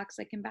Lunchbox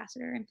like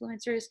ambassador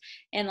influencers,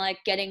 and like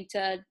getting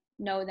to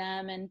know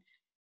them and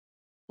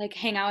like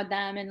hang out with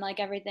them and like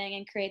everything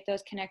and create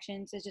those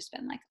connections has just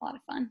been like a lot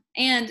of fun.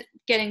 And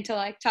getting to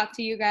like talk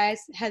to you guys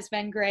has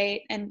been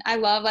great. And I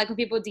love like when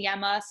people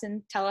DM us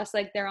and tell us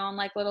like their own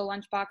like little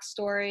Lunchbox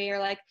story or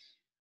like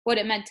what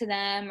it meant to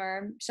them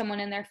or someone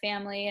in their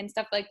family and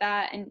stuff like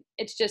that. And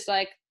it's just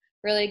like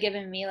really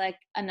given me like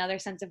another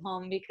sense of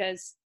home,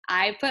 because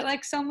I put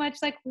like so much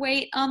like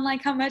weight on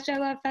like how much I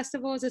love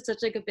festivals. It's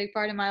such like a big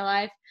part of my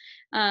life.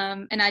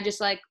 And I just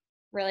like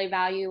really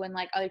value when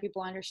like other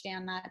people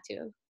understand that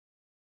too.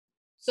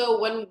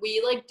 So when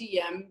we like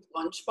DM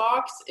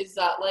Lunchbox, is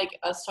that like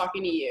us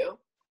talking to you?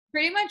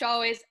 Pretty much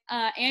always.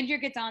 Andrew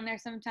gets on there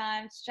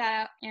sometimes. Shout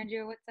out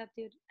Andrew, what's up,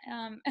 dude?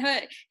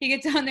 He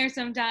gets on there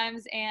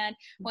sometimes and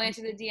will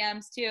answer the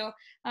DMs too.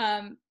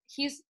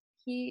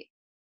 He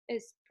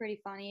is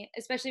pretty funny,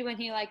 especially when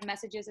he like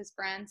messages his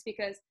friends,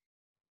 because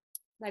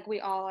like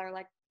we all are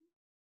like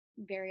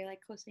very like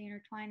closely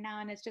intertwined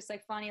now, and it's just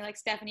like funny. Like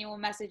Stephanie will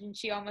message and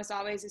she almost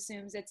always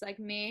assumes it's like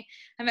me.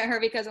 I met her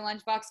because of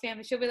Lunchbox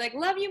family. She'll be like,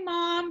 love you,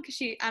 mom, because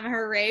I'm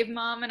her rave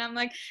mom, and I'm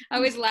like, I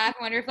always laugh,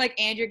 wonder if like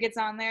Andrew gets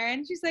on there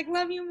and she's like,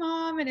 love you,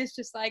 mom. And it's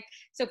just like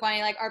so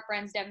funny. Like our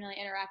friends definitely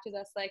interact with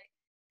us, like,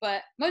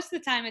 but most of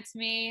the time it's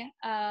me.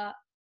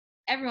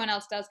 Everyone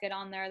else does get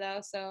on there though,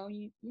 so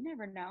you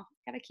never know.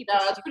 Gotta keep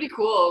it that's pretty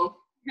cool.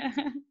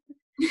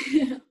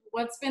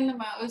 What's been the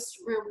most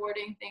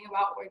rewarding thing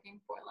about working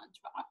for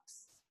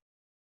Lunchbox?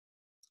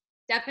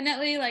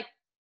 Definitely like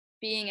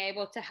being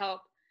able to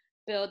help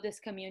build this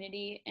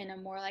community in a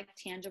more like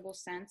tangible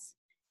sense.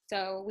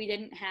 So we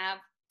didn't have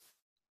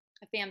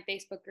a fam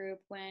Facebook group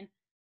when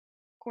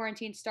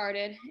quarantine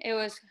started. It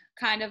was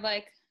kind of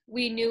like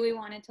we knew we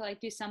wanted to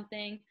like do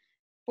something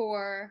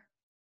for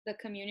the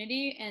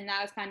community, and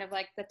that was kind of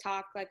like the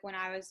talk like when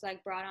I was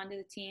like brought onto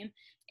the team,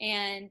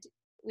 and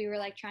we were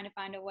like trying to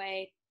find a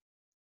way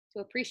to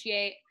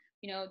appreciate,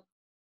 you know,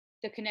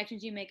 the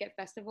connections you make at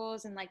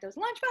festivals and like those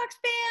Lunchbox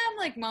fam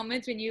like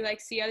moments when you like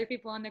see other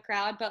people in the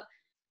crowd, but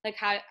like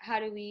how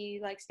do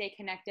we like stay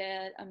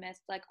connected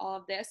amidst like all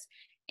of this.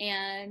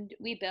 And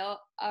we built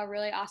a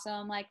really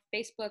awesome like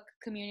Facebook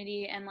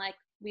community, and like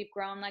we've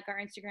grown like our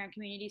Instagram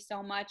community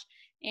so much.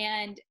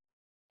 And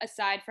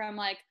aside from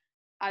like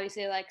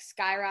obviously like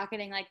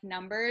skyrocketing like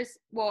numbers,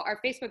 well, our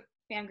Facebook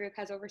fam group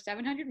has over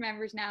 700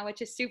 members now,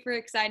 which is super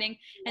exciting.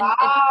 And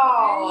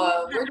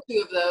wow, we're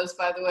 2 of those,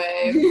 by the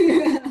way.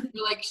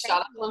 We're like,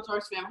 shout out to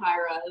Lunchbox Fam,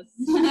 hire us.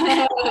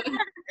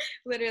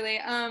 Literally.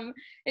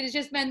 It has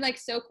just been like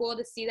so cool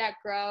to see that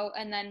grow.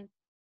 And then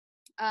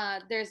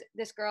there's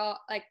this girl,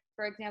 like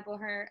for example,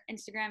 her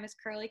Instagram is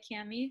Curly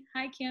Cami.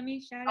 Hi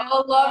Cami, shout out.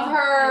 Oh, love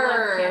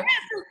her.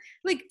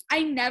 Like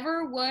I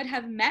never would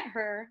have met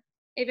her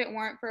if it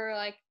weren't for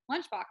like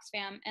Lunchbox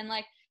Fam. And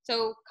like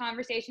so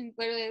conversations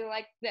literally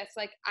like this.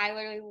 Like I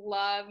literally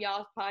love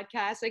y'all's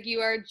podcast. Like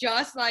you are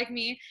just like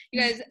me.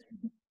 You guys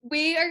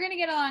we are gonna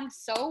get along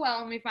so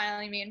well when we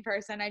finally meet in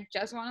person. I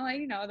just wanna let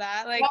you know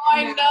that. Like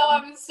I know,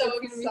 I'm so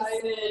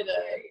excited.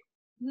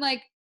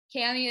 Like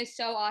Cami is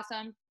so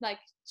awesome. Like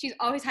she's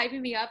always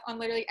hyping me up on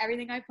literally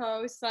everything I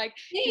post. Like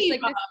just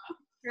like this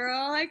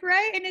girl, like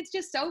right? And it's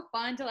just so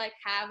fun to like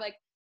have like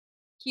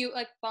cute,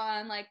 like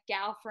fun, like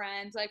gal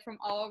friends like from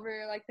all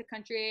over like the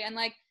country. And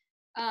like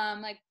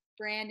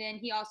Brandon,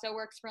 he also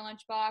works for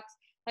Lunchbox.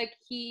 Like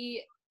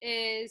he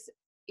is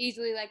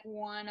easily like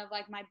one of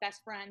like my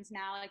best friends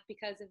now, like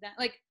because of that.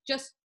 Like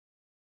just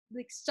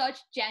like such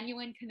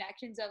genuine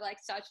connections of like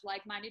such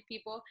like-minded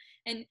people.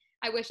 And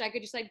I wish I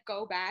could just like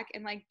go back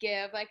and like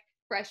give like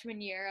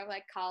freshman year of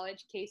like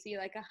college Casey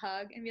like a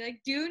hug and be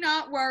like, do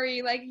not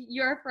worry, like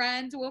your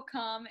friends will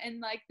come and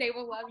like they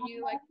will love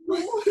you like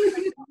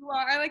you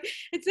are. Like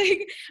it's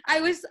like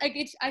I was like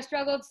I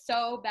struggled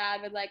so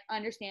bad with like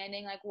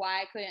understanding like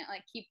why I couldn't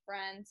like keep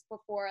friends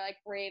before like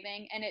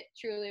raving, and it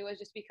truly was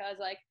just because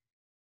like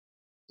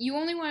you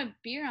only want to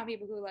be around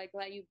people who like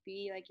let you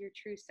be like your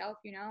true self,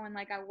 you know. And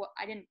like I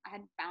hadn't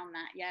found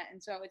that yet,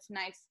 and so it's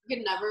nice. I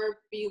could never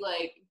be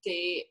like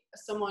date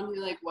someone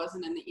who like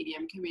wasn't in the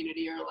EDM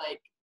community or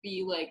like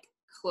be like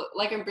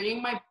like I'm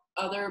bringing my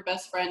other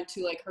best friend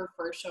to like her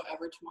first show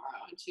ever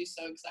tomorrow, and she's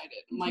so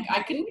excited. I'm like,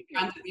 I couldn't be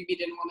friends with you if you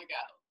didn't want to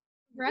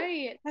go.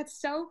 Right, that's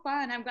so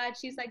fun. I'm glad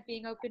she's like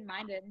being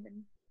open-minded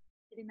and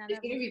getting that. It's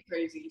gonna be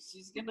crazy.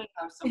 She's gonna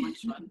have so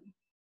much fun.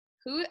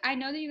 Who, I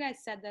know that you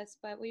guys said this,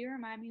 but will you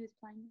remind me who's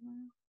playing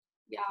tomorrow?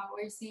 Yeah,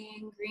 we're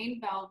seeing Green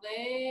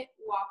Velvet,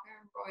 Walker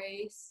and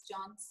Royce,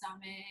 John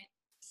Summit,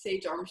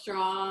 Sage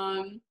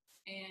Armstrong,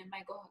 and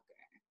Michael Hooker.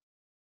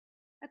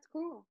 That's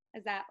cool.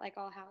 Is that like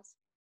all house?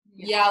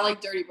 Yeah,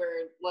 like Dirty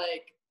Bird.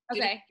 Like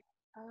okay.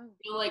 You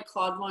know, like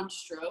Claude Von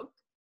Stroke?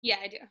 Yeah,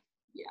 I do.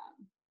 Yeah.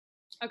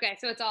 Okay,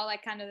 so it's all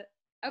like kind of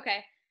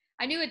okay.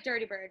 I knew what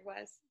Dirty Bird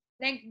was.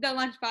 I think the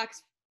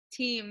Lunchbox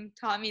team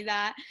taught me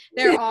that.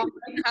 They're all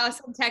like house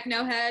and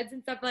techno heads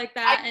and stuff like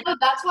that. I know,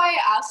 that's why I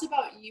asked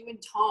about you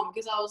and Tom,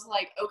 because I was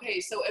like, okay,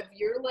 so if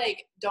you're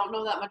like don't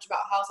know that much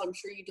about house, I'm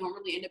sure you don't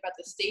really end up at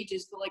the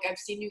stages, but like I've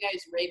seen you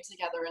guys rave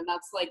together, and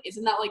that's like,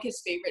 isn't that like his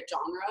favorite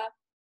genre?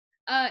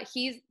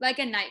 He's like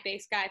a night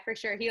bass guy for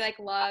sure. He like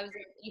loves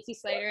E.C.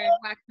 Slater and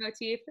Wax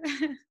Motif.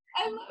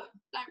 I love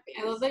night bass.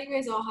 I love that you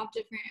guys all have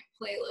different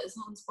playlists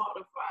on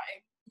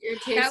Spotify. Your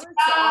tastes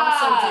are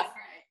also different.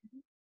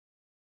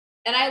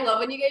 And I love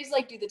when you guys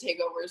like do the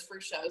takeovers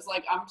for shows.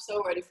 Like I'm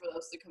so ready for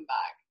those to come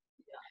back.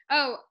 Yeah.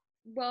 Oh,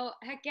 well,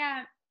 heck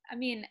yeah. I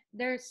mean,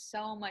 there's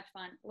so much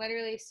fun.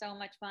 Literally so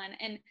much fun.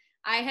 And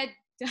I had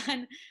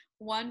done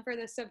one for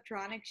the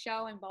Subtronic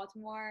show in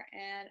Baltimore,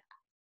 and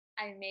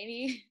I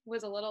maybe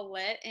was a little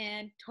lit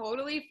and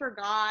totally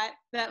forgot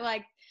that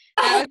like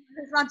that was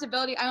my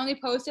responsibility. I only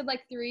posted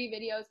like 3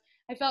 videos.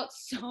 I felt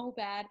so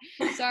bad.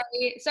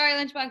 Sorry,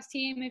 Lunchbox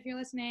team, if you're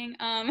listening.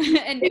 They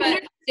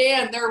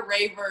understand, they're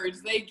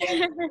ravers. They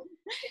get it.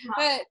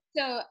 But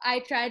so I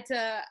tried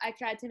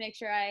to make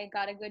sure I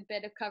got a good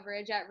bit of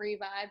coverage at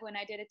Revive when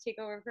I did a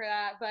takeover for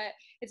that. But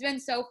it's been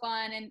so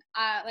fun, and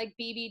like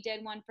BB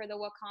did one for the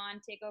Wakan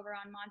takeover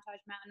on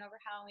Montage Mountain over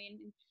Halloween,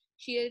 and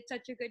she did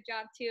such a good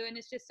job too. And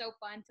it's just so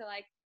fun to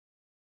like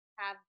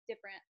have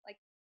different like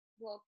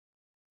little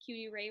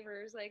cutie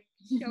ravers like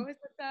show us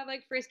what's up.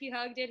 Like Frisky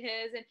Hug did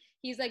his, and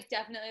he's like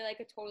definitely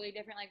like a totally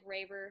different like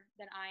raver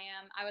than I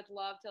am. I would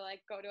love to like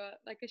go to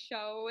a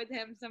show with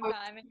him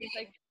sometime and just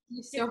like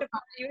so get to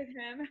party with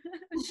him.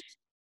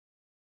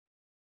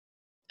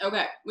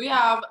 Okay, we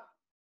have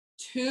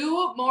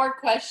 2 more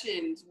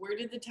questions. Where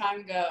did the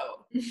time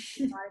go?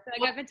 Sorry, I feel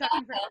like I've been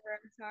talking forever.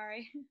 I'm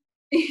sorry.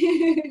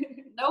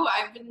 No,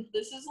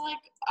 this is like,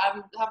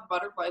 I have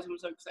butterflies. I'm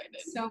so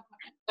excited. So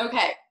fun.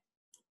 Okay.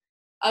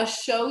 A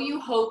show you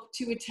hope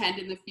to attend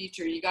in the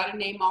future. You got to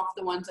name off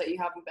the ones that you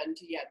haven't been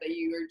to yet that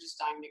you are just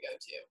dying to go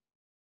to.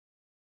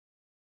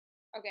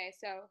 Okay,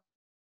 so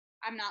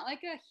I'm not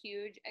like a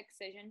huge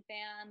Excision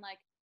fan. Like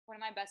one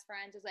of my best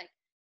friends is like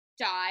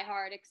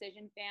die-hard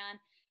Excision fan,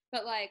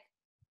 but like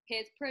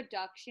his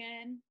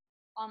production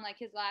on like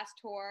his last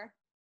tour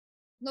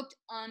looked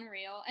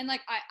unreal. And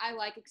like I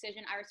like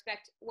Excision. I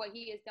respect what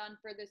he has done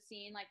for the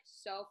scene like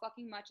so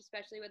fucking much,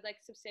 especially with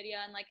like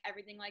Subsidia and like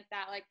everything like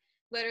that. Like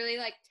literally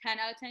like 10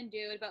 out of 10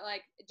 dude, but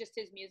like just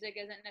his music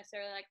isn't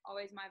necessarily like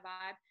always my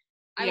vibe.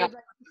 I would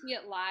like to see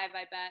it live,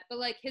 I bet. But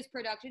like his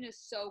production is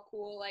so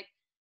cool. Like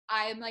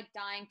I'm like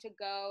dying to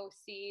go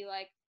see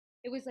like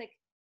it was like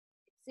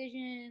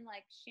Excision,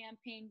 like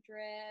Champagne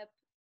Drip,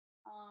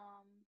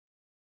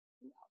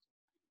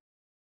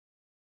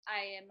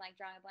 I am like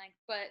drawing a blank,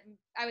 but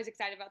I was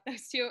excited about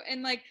those two.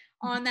 And like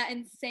on that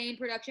insane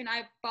production,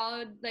 I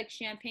followed like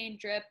Champagne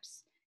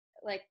Drips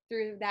like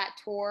through that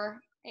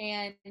tour,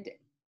 and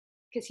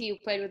because he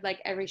played with like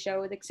every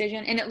show with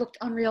Excision, and it looked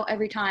unreal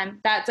every time.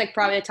 That's like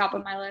probably the top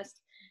of my list.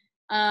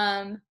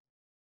 I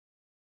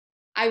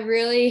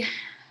really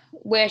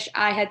wish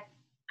I had.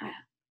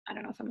 I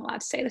don't know if I'm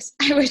allowed to say this.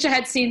 I wish I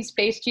had seen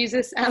Space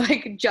Jesus at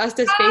like just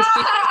a Space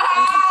Jesus.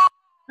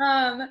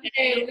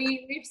 Hey,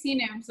 we've seen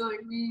him, so like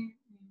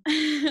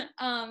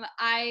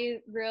I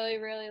really,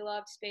 really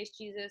loved Space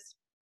Jesus.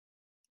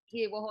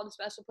 He will hold a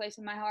special place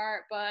in my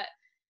heart, but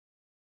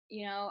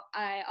you know,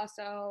 I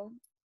also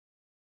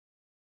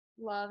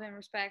love and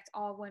respect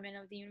all women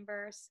of the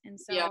universe, and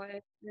so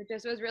it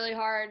just was really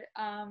hard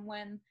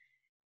when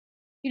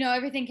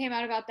everything came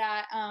out about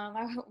that.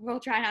 I will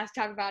try not to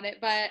talk about it,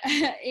 but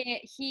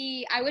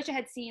I wish I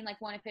had seen like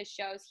one of his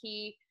shows.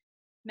 He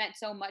meant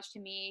so much to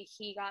me.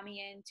 He got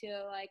me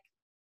into like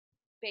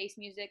bass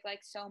music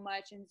like so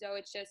much, and so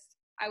it's just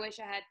I wish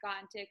I had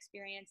gotten to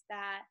experience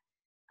that.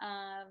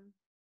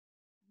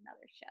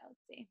 Another show,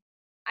 let's see.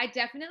 I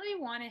definitely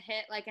want to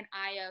hit like an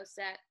IO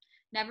set.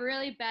 Never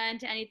really been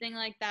to anything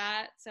like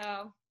that,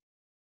 so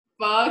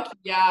fuck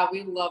yeah,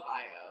 we love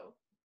IO.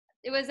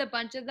 It was a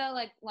bunch of the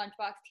like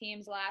Lunchbox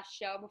team's last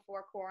show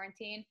before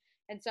quarantine,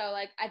 and so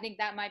like I think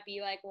that might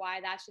be like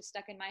why that's just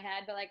stuck in my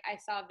head. But like I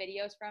saw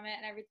videos from it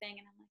and everything,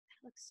 and I'm like,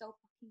 that looks so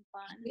fucking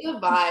fun. The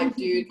vibe,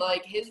 dude.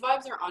 Like his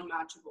vibes are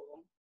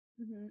unmatchable.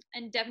 Mm-hmm.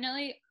 And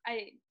definitely,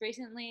 I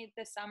recently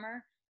this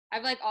summer,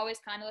 I've like always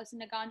kind of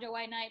listened to Ganja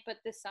White Night, but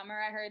this summer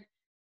I heard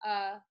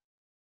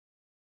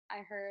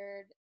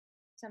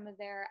some of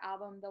their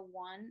album The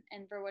One,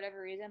 and for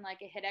whatever reason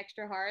like it hit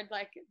extra hard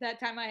like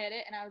that time I hit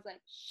it, and I was like,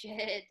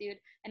 shit, dude.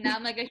 And now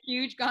I'm like a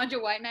huge Ganja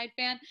White Night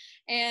fan,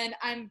 and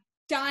I'm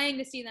dying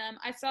to see them.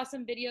 I saw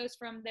some videos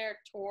from their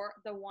tour,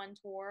 The One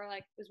tour,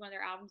 like it was one of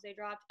their albums they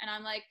dropped, and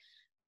I'm like,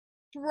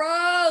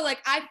 bro, like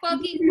I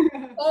fucking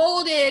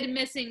folded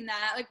missing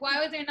that. Like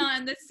why was I not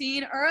in the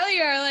scene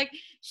earlier? Like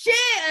shit,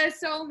 I was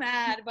so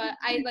mad. But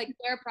I like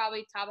they're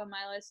probably top of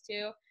my list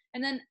too.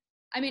 And then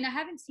I mean, I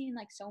haven't seen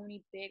like so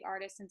many big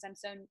artists since I'm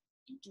so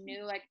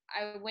new. Like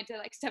I went to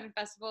like 7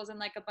 festivals and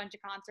like a bunch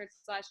of concerts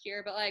last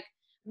year, but like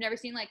I've never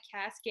seen like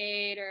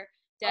Cascade or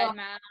Dead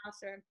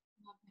Mouse or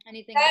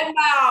anything. Dead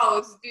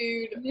Mouse,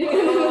 dude.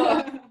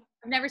 I've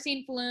never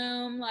seen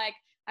Flume. Like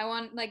I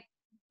want like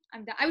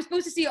I was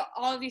supposed to see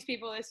all of these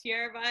people this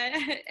year, but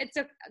it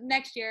took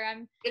next year.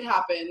 It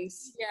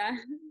happens. Yeah.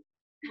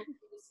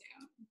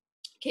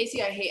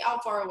 Casey, I hate how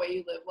far away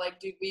you live. Like,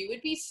 dude, we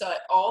would be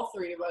all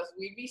 3 of us,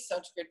 we'd be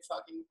such good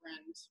fucking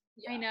friends.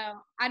 Yeah. I know.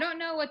 I don't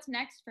know what's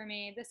next for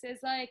me. This is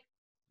like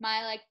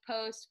my like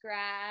post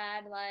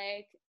grad.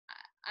 Like,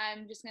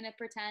 I'm just gonna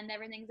pretend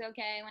everything's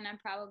okay when I'm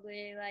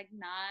probably like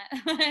not.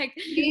 like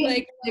feel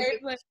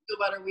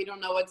better. We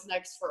don't know what's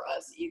next for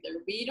us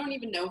either. We don't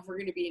even know if we're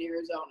gonna be in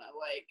Arizona.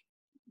 Like.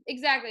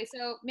 Exactly.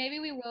 So maybe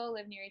we will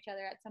live near each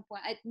other at some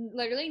point.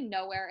 Literally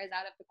nowhere is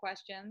out of the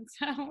question.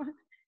 So.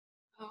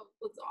 Oh,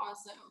 that's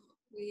awesome.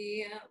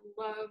 We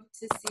love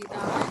to see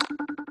that.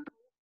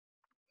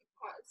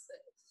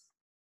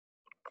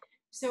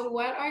 So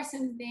what are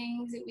some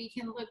things that we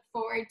can look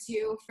forward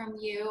to from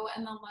you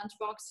and the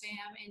Lunchbox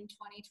fam in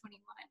 2021?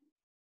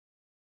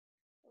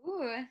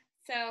 Ooh,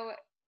 so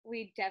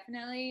we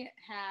definitely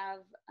have,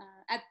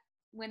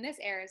 when this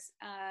airs,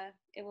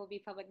 it will be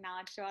public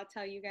knowledge, so I'll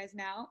tell you guys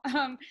now.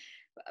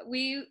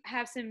 We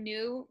have some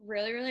new,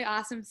 really, really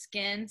awesome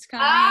skins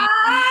coming.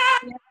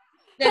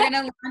 They're going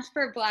to launch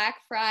for Black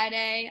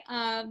Friday.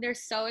 They're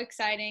so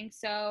exciting.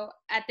 So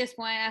at this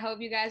point, I hope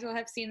you guys will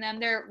have seen them.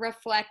 They're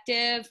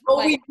reflective.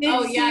 We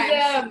did see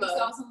them.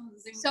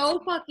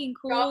 So fucking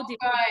cool, dude.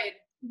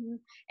 Mm-hmm.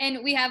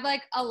 And we have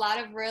like a lot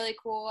of really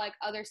cool like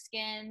other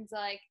skins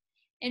like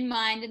in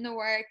mind in the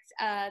works.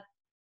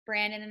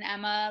 Brandon and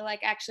Emma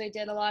like actually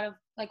did a lot of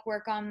like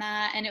work on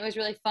that, and it was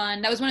really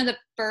fun. That was one of the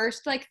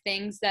first like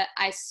things that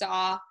I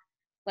saw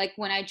like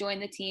when I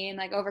joined the team,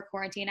 like over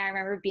quarantine. I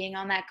remember being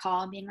on that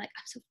call and being like,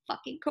 I'm so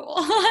fucking cool.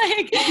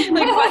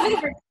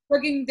 like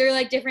looking through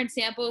like different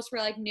samples for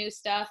like new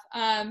stuff.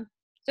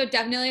 So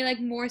definitely like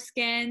more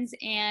skins,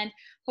 and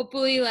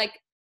hopefully like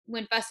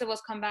when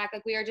festivals come back,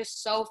 like we are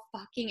just so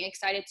fucking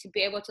excited to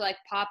be able to like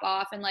pop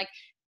off and like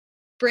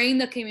bring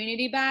the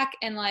community back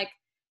and like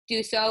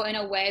do so in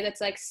a way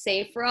that's like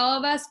safe for all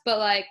of us, but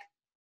like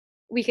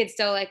we could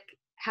still like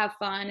have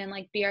fun and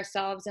like be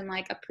ourselves and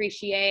like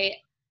appreciate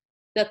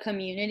the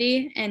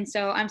community. And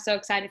so I'm so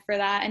excited for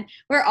that, and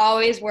we're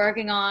always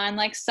working on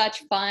like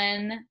such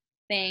fun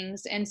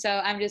things, and so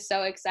I'm just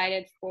so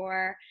excited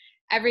for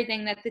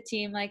everything that the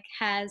team like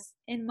has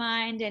in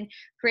mind and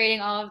creating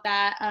all of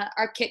that.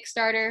 Our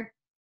Kickstarter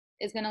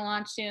is going to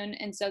launch soon,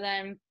 and so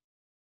then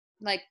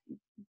like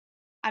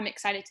I'm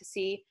excited to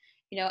see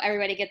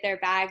everybody get their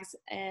bags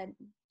and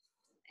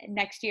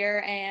next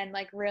year and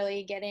like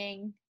really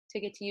getting to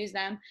get to use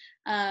them.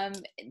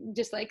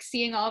 Just like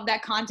seeing all of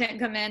that content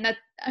come in, that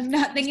I'm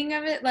not thinking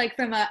of it like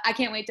from a I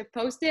can't wait to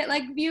post it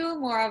like view,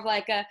 more of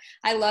like a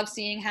I love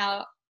seeing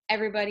how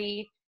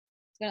everybody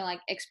is gonna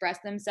like express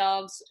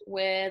themselves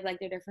with like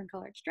their different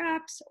colored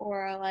straps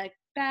or like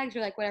bags or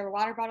like whatever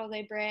water bottle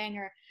they bring,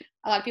 or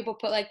a lot of people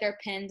put like their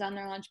pins on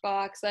their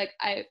lunchbox. Like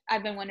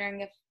I've been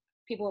wondering if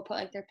people will put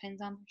like their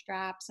pins on their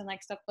straps and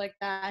like stuff like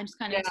that, and just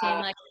kind of seeing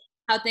like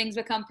how things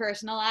become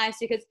personalized,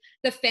 because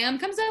the fam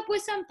comes up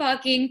with some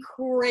fucking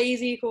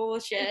crazy cool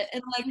shit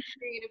and like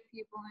creative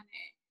people in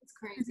it. It's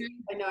crazy.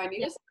 I know, I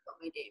need to step up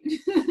my game.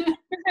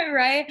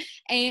 right.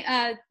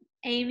 And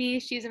Amy,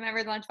 she's a member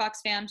of the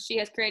Lunchbox fam. She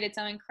has created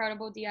some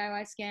incredible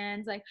DIY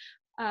skins. Like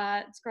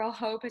this girl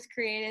Hope has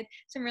created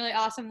some really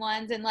awesome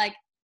ones, and like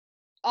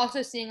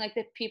also seeing like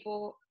the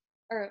people,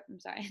 or I'm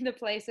sorry, the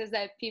places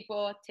that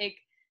people take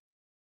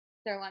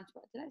their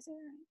lunchbox. Did I say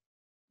that right?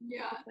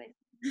 Yeah.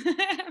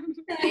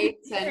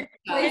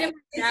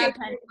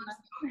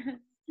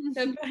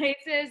 The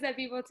places that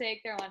people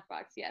take their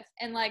lunchbox, yes,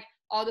 and like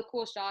all the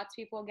cool shots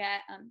people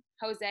get.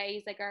 Jose,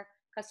 he's like our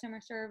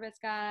customer service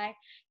guy.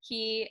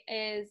 He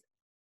is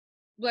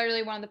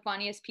literally one of the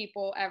funniest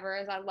people ever.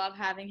 As I love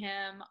having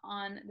him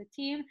on the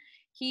team.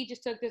 He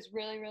just took this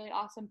really, really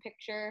awesome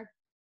picture,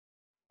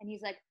 and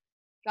he's like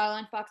got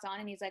a lunchbox on,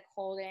 and he's like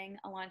holding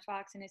a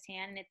lunchbox in his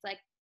hand, and it's like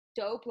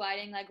dope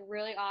lighting, like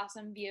really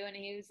awesome view, and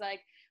he was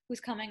like, who's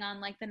coming on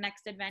like the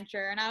next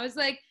adventure, and I was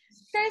like,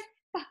 that's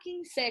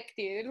fucking sick,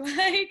 dude.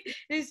 Like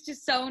it's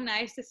just so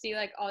nice to see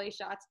like all these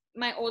shots.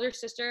 My older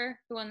sister,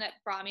 the one that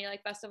brought me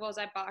like festivals,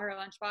 I bought her a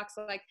lunchbox,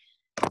 so like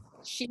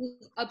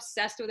she's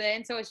obsessed with it,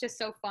 and so it's just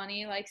so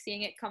funny like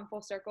seeing it come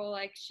full circle.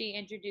 Like she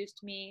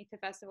introduced me to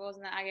festivals,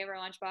 and then I gave her a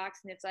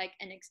lunchbox, and it's like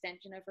an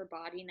extension of her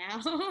body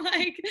now.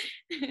 Like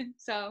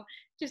so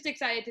just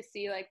excited to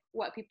see like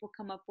what people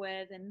come up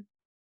with and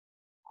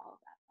all of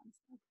that fun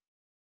stuff.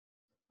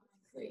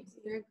 Honestly,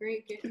 they're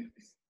great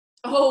gifts.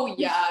 Oh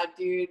yeah,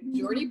 dude.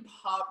 Jordy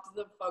popped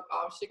the fuck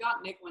off. She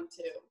got Nick one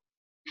too.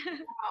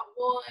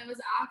 Well, it was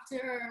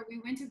after we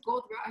went to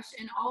Gold Rush,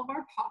 and all of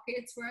our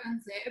pockets were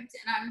unzipped,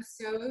 and I was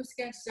so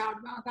sketched out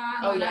about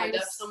that. Oh yeah,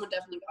 someone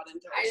definitely got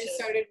into it. I just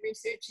started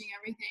researching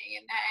everything,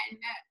 and then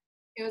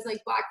it was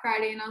like Black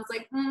Friday, and I was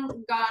like,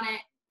 got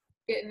it,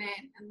 getting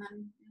it, and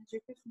then it was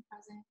your Christmas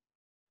present.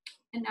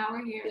 And now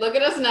we're here. Look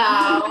at us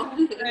now.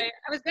 Right.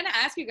 I was going to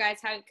ask you guys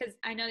how, because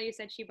I know that you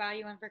said she bought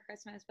you one for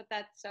Christmas, but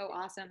that's so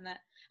awesome that,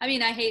 I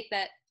mean, I hate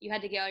that you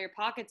had to get all your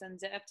pockets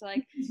unzipped.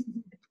 Like,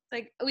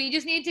 like we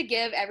just need to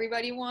give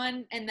everybody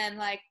one, and then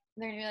like,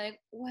 they're going to be like,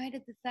 why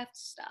did the theft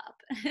stop?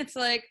 It's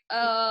like,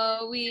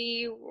 oh,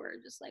 we were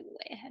just like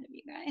way ahead of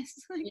you guys.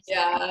 Like,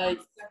 yeah.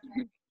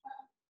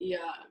 Yeah.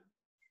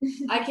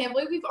 I can't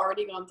believe we've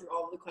already gone through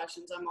all of the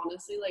questions. I'm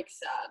honestly like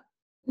sad.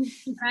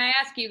 Can I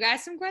ask you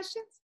guys some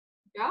questions?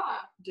 Yeah.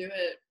 Do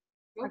it.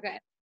 Okay.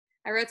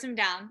 I wrote some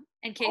down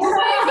in case. Oh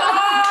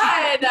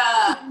my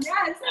god!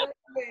 Yes.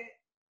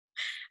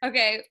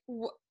 Okay.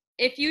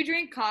 If you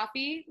drink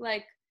coffee,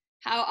 like,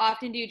 how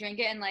often do you drink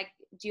it, and like,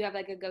 do you have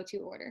like a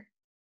go-to order?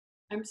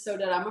 I'm so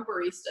dead. I'm a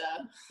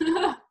barista.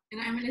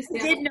 And I'm gonna say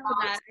I did know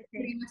that.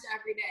 pretty much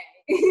every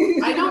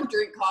day. I don't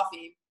drink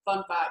coffee.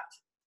 Fun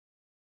fact.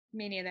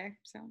 Me neither.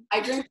 So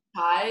I drink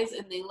chais,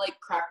 and they like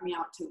crack me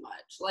out too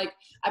much. Like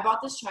I bought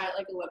this chai at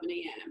like 11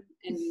 a.m.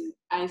 and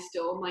I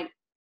still am like.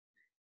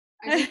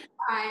 I drink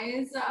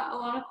chais, a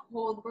lot of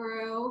cold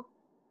brew.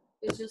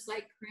 It's just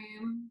like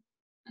cream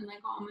and like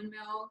almond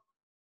milk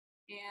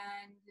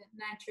and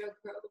nitro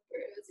cold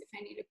brews if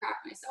I need to crack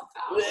myself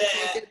out. Which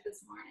I did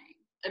this morning.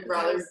 I'd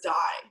rather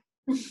die.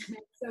 It's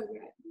so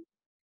good.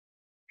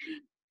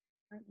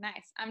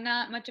 nice. I'm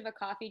not much of a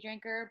coffee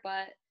drinker,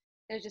 but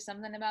there's just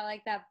something about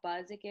like that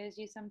buzz it gives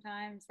you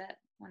sometimes that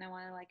when I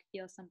want to like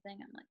feel something,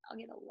 I'm like, I'll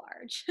get a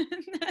large.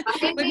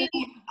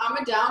 I'm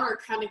a downer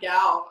kind of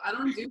gal. I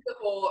don't do the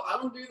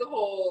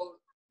whole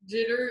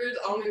jitters.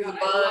 I don't do the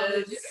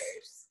buzz.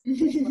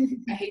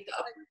 I hate the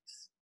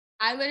uppers.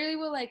 I literally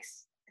will like.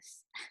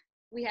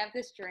 We have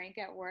this drink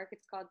at work.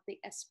 It's called the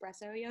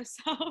Espresso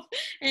Yourself,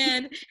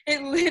 and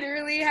it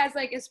literally has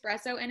like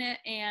espresso in it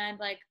and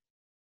like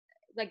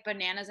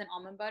bananas and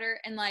almond butter,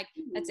 and like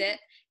that's it.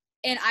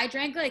 And I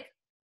drank like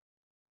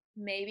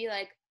maybe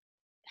like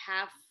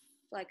half,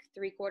 like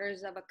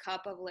 3/4 of a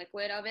cup of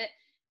liquid of it,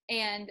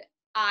 and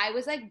I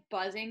was like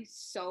buzzing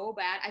so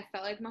bad. I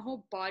felt like my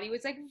whole body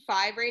was like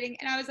vibrating,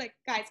 and I was like,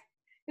 guys,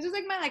 this was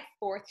like my like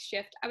 4th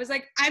shift. I was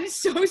like, I'm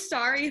so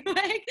sorry.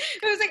 Like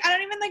I was like, I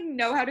don't even like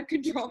know how to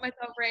control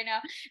myself right now.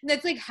 And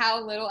that's like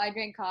how little I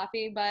drink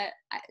coffee, but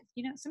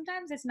you know,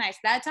 sometimes it's nice.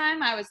 That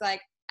time I was like,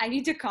 I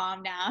need to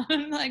calm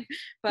down. Like,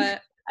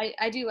 but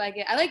I do like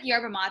it. I like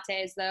yerba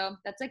mates though.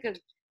 That's like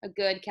a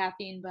good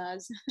caffeine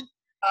buzz.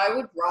 I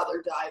would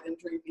rather die than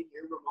drink a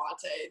yerba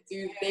mate.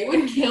 Dude, they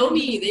would kill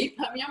me. They'd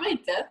put me on my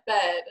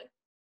deathbed.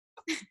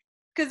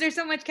 Because there's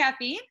so much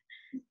caffeine?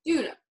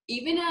 Dude,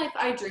 even if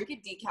I drink a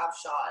decaf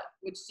shot,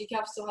 which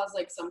decaf still has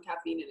like some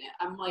caffeine in it,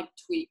 I'm like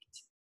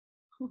tweaked.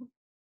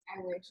 I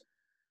wish.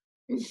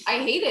 I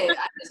hate it.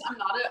 I'm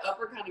not an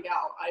upper kind of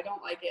gal. I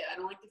don't like it. I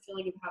don't like the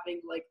feeling of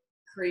having like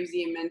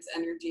crazy immense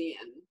energy,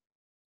 and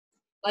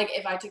like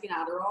if I took an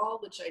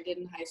Adderall, which I did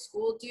in high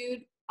school,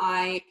 dude,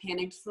 I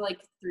panicked for like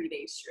 3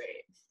 days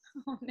straight.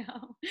 Oh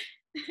no.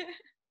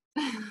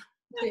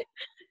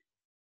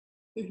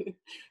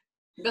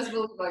 Best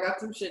believe I got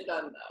some shit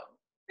done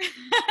though.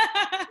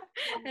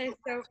 That is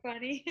so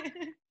funny.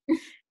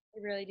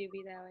 They really do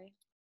be that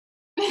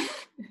way.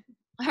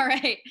 All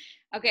right.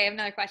 Okay, I have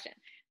another question.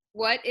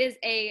 What is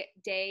a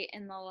day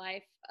in the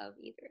life of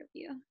either of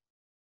you?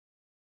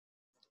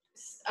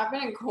 I've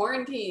been in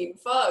quarantine.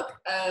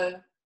 Fuck.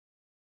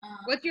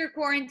 What's your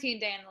quarantine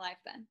day in the life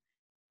then?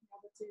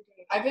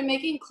 I've been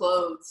making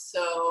clothes,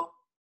 so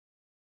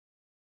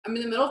I'm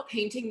in the middle of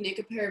painting Nick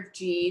a pair of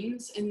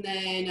jeans, and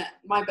then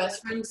my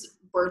best friend's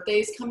birthday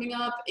is coming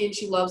up, and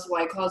she loves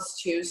White Claws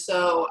too,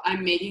 so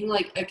I'm making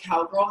like a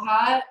cowgirl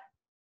hat.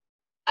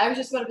 I was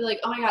just about to be like,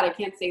 oh my god, I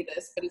can't say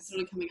this, but it's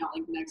only coming out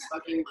like next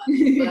fucking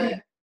month.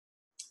 But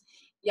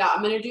yeah,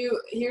 I'm gonna do,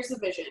 here's the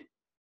vision.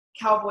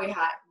 Cowboy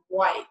hat,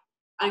 white.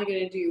 I'm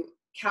gonna do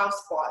cow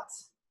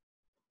spots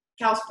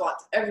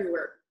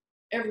everywhere.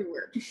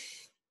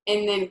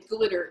 And then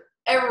glitter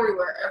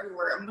everywhere.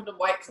 I'm gonna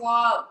White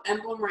Claw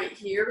emblem right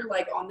here,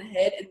 like on the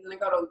head, and then I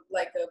got a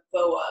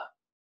boa.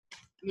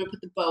 I'm gonna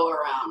put the boa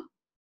around.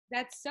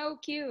 That's so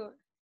cute.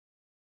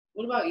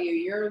 What about you?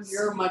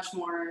 You're much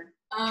more.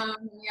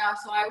 Yeah,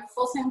 so I have a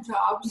full-time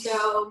job.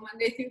 So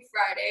Monday through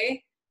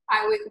Friday,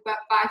 I wake up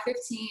at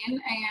 5:15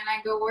 and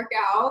I go work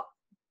out,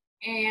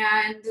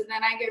 and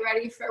then I get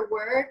ready for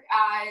work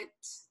at.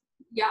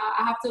 Yeah,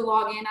 I have to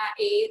log in at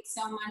 8.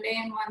 So Monday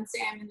and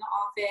Wednesday I'm in the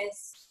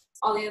office.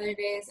 All the other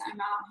days I'm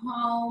at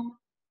home.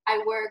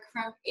 I work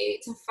from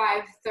 8 to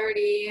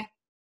 5:30,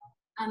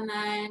 and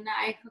then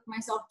I cook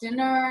myself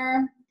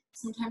dinner.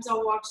 Sometimes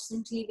I'll watch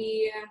some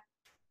TV.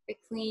 I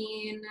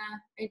clean.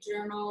 I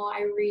journal.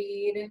 I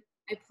read.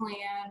 I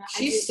plan.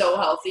 She's so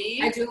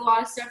healthy. I do a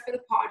lot of stuff for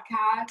the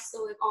podcast.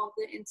 So like all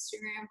the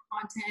Instagram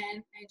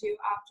content. I do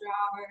after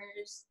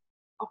hours.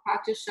 I'll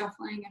practice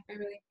shuffling if I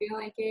really feel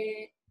like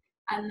it.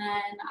 And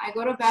then I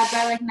go to bed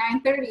by like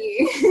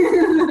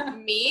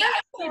 9:30. Me?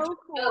 That's so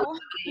cool.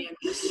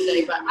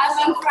 Today by And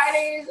myself. then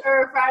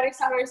Friday,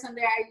 Saturday,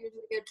 Sunday, I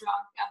usually get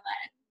drunk and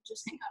then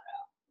just hang out.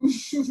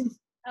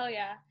 Oh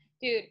yeah.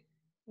 Dude,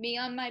 me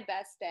on my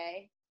best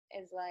day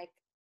is like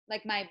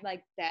my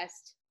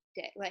best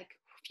day, like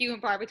few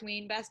and far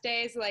between best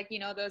days, like, you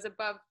know, those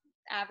above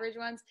average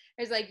ones.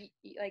 There's like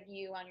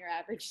you on your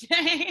average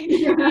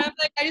day. And I'm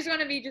like, I just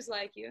want to be just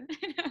like you.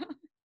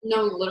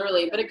 No,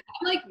 literally, but it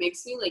kind of like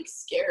makes me like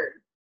scared.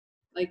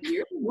 Like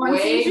you're Once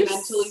way you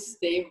just- mentally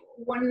stable.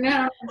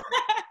 No. Are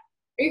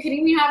you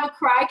kidding me? I have a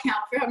cry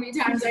count for how many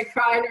times I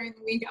cry during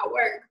the week at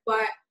work.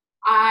 But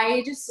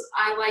I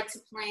like to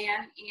plan,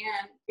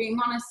 and being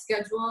on a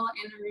schedule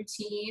and a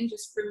routine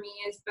just for me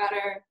is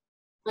better,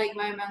 like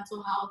my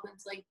mental health, and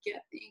to like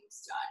get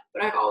things done.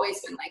 But I've always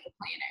been like a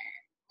planner,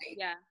 like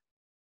Yeah.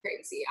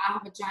 crazy. I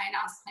have a giant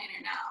ass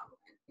planner now.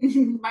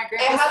 My It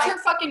grandpa's has like,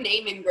 her fucking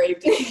name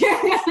engraved in it.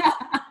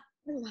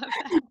 I love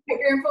that. my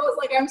grandpa was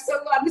like, I'm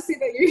so glad to see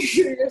that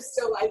you're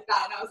still like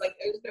that. And I was like,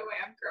 there's no way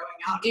I'm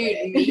growing out.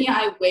 Dude, me,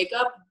 I wake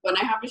up when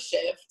I have a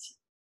shift,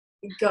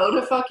 go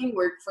to fucking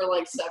work for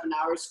like 7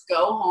 hours,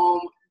 go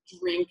home,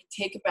 drink,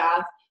 take a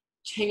bath,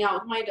 hang out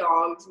with my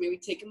dogs, maybe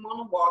take them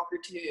on a walk or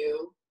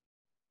two,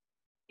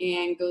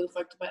 and go the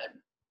fuck to bed.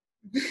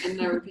 And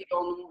then I repeat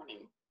all in the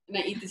morning. And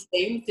I eat the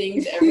same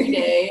things every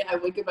day. I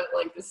wake up at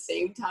like the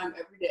same time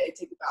every day,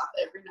 take a bath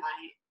every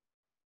night.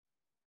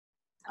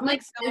 I'm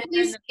like,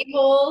 simply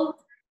stable.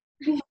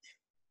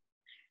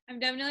 I'm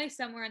definitely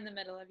somewhere in the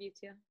middle of you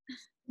two.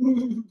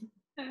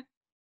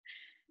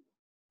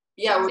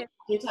 Yeah,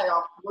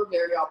 we're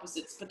very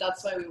opposites, but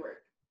that's why we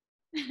work.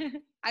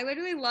 I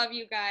literally love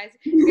you guys.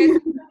 You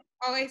guys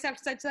always have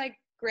such like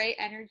great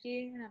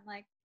energy, and I'm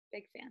like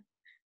big fan.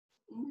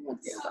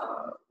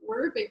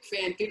 We're a big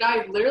fan. Dude,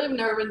 I literally have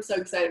never been so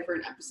excited for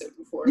an episode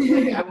before.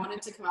 Like, I want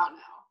it to come out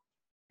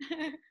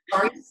now.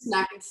 Sorry,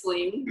 snack and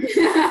sling.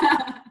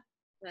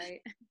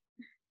 Right.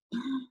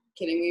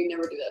 Kidding, we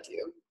never do that to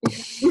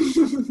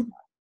you.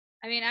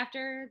 I mean,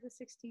 after the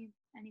 16th,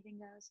 anything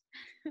goes.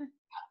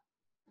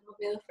 It'll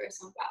be the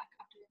first one back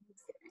after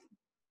Thanksgiving.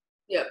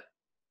 Yep.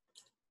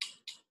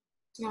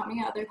 Do you want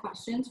any other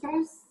questions for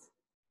us?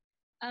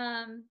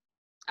 Oh,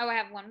 I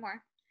have one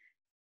more.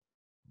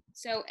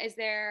 So is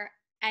there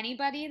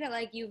anybody that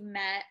like you've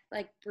met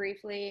like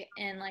briefly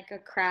in like a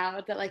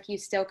crowd that like you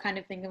still kind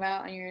of think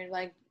about, and you're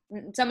like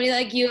somebody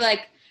like you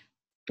like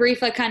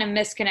brief like kind of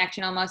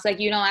misconnection almost, like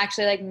you don't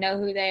actually like know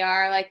who they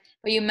are, like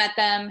but you met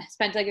them,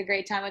 spent like a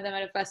great time with them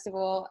at a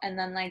festival, and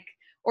then like,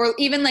 or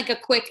even like a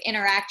quick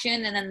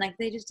interaction and then like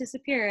they just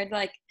disappeared?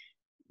 Like,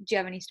 do you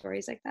have any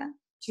stories like that?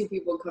 2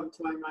 people come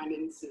to my mind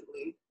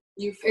instantly.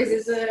 You Is first.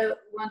 this a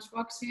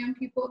Lunchbox fan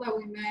people that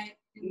we met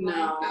in line?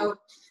 No. Oh,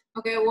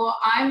 okay. Well,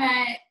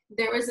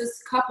 there was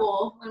this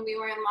couple when we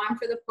were in line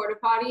for the porta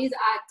potties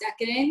at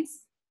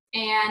Decadence,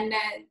 and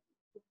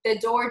the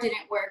door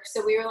didn't work.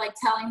 So we were like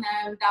telling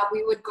them that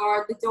we would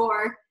guard the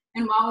door.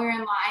 And while we were in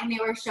line, they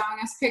were showing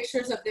us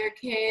pictures of their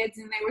kids,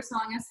 and they were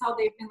telling us how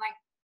they've been like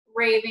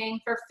raving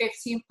for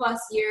 15 plus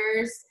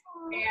years.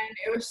 And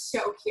it was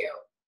so cute.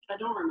 I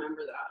don't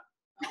remember that.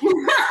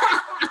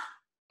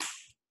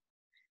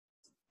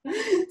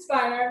 It's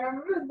fine. I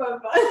remember both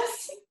of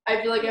us.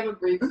 I feel like I have a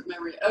brief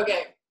memory.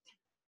 Okay.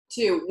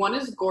 2. One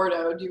is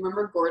Gordo. Do you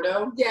remember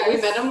Gordo? Yes. We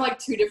met him like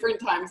 2 different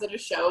times at a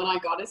show, and I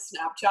got his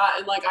Snapchat,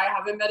 and like I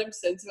haven't met him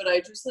since, but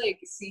I just like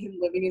see him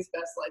living his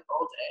best life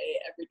all day,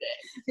 every day.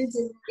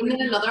 And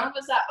then another one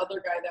was that other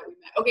guy that we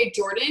met. Okay,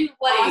 Jordan,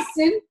 like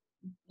Austin?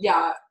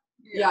 yeah,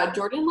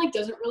 Jordan like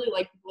doesn't really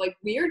like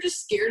we are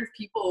just scared of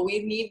people.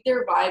 We need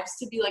their vibes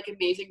to be like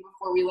amazing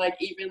before we like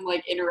even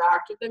like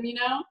interact with them, you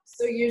know?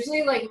 So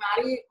usually like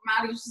Maddie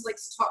just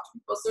likes to talk to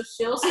people. So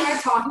she'll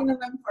start talking to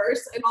them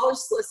first and I'll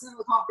just listen to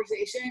the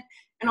conversation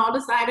and I'll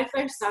decide if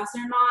they're sus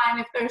or not. And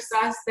if they're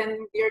sus,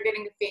 then you're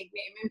getting a fake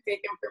name and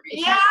fake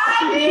information. Yeah,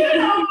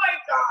 dude, oh my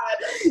god.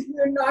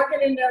 You're not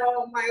gonna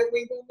know my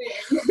legal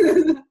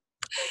name.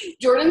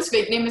 Jordan's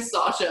fake name is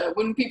Sasha.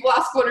 When people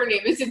ask what her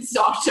name is, it's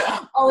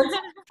Sasha. All the time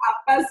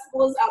at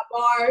festivals, at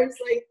bars,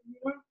 like,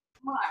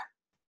 come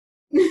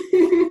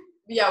on.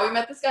 Yeah, we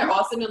met this guy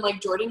Austin, and like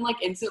Jordan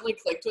like instantly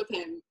clicked with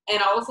him,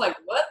 and I was like,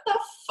 what the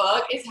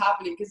fuck is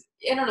happening? Because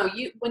I don't know,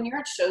 when you're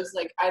at shows,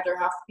 like either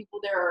half the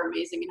people there are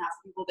amazing and half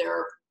the people there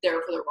are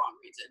there for the wrong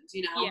reasons,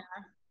 you know? Yeah.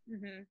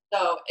 Mm-hmm.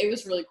 So it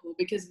was really cool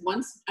because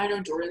once I know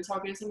Jordan's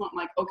talking to someone, I'm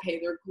like,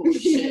 okay, they're cool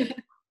as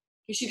shit.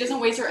 Because she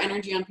doesn't waste her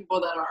energy on people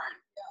that aren't.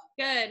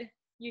 Good.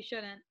 You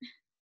shouldn't.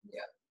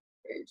 Yeah,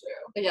 very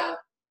true. But yeah,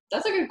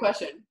 that's a good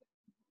question.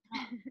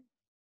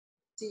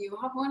 Do you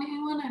have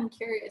anyone? I'm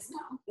curious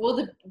now.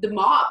 Well, the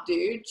mob,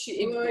 dude.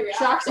 She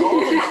tracks all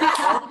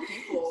the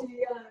people.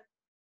 Yeah.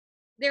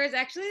 There was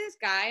actually this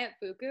guy at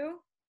Fuku,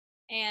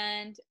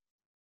 and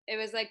it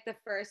was like the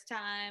first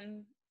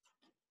time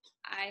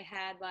I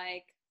had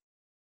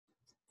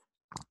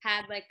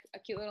a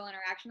cute little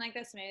interaction like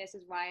this. Maybe this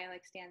is why it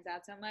like stands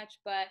out so much.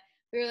 But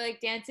we were like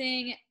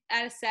dancing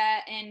at a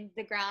set and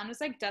the ground was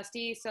like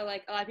dusty, so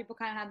like a lot of people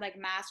kind of had like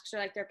masks or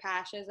like their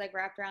patches like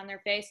wrapped around their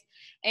face,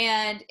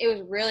 and it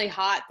was really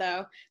hot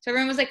though, so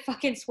everyone was like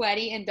fucking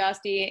sweaty and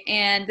dusty,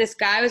 and this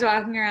guy was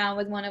walking around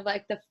with one of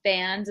like the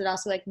fans that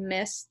also like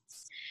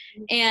mists,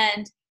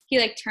 and he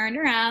like turned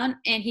around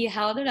and he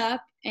held it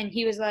up and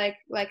he was like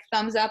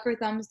thumbs up or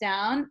thumbs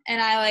down,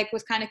 and I like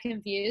was kind of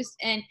confused,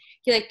 and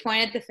he like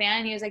pointed at the fan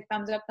and he was like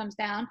thumbs up, thumbs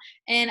down,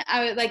 and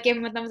I would like give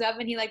him a thumbs up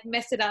and he like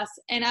missed at us,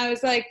 and I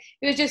was like,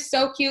 it was just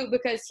so cute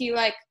because he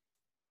like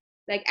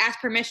asked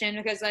permission,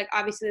 because like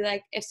obviously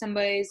like if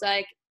somebody's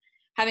like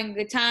having a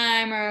good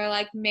time or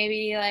like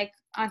maybe like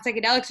on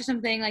psychedelics or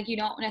something, like you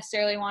don't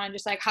necessarily want to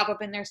just like hop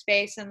up in their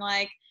space, and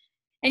like,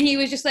 and he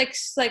was just like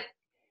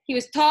he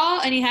was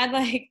tall and he had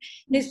like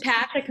his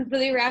patch like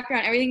completely wrapped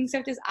around everything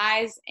except his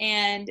eyes,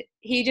 and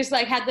he just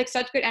like had like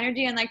such good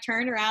energy and like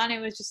turned around,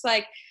 and it was just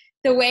like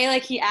the way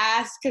like he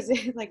asked, because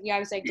like yeah, I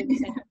was like didn't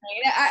say anything.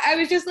 I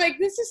was just like,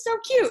 this is so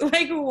cute,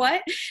 like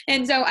what?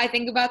 And so I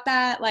think about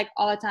that like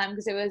all the time,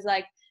 because it was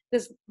like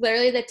this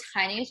literally the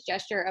tiniest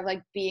gesture of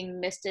like being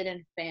misted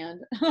and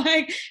fanned.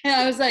 Like, and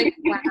I was like,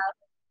 wow,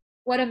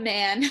 what a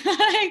man. Like,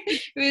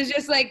 it was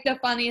just like the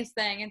funniest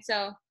thing. And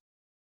so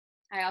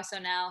I also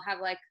now have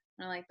like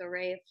the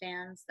array of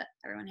fans that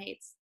everyone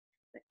hates,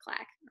 the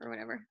clack or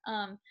whatever.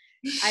 I'm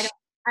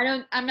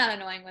not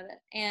annoying with it,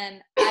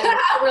 and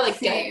we're like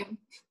same.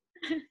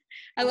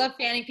 I love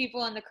fanning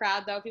people in the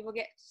crowd though. People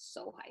get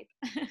so hype.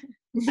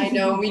 I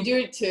know, we do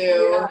it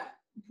too. Yeah.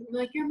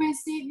 Like, you're my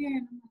savior,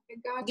 and I'm like,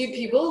 I got Dude, you.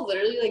 people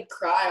literally like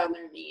cry on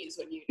their knees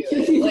when you do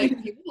it.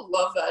 Like, people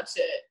love that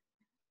shit.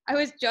 I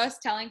was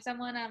just telling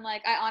someone, I'm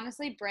like, I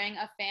honestly bring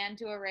a fan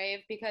to a rave,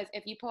 because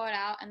if you pull it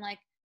out and like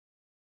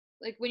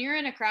when you're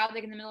in a crowd,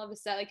 like in the middle of a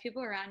set, like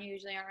people around you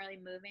usually aren't really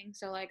moving.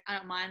 So like, I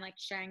don't mind like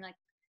sharing like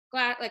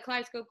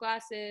kaleidoscope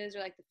glasses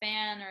or like the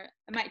fan, or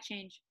it might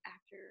change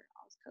after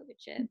all this COVID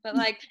shit. But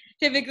like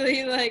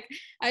typically like,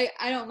 I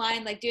don't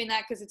mind like doing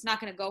that, because it's not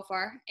going to go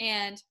far.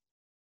 And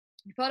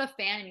you put a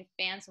fan and you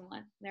fan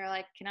someone, they're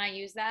like, can I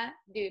use that?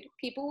 Dude,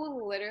 people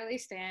will literally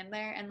stand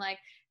there and like,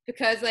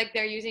 because like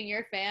they're using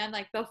your fan,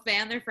 like they'll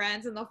fan their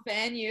friends and they'll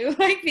fan you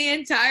like the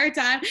entire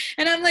time.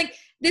 And I'm like,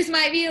 this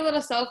might be a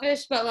little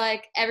selfish, but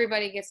like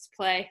everybody gets to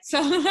play,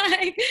 so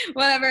like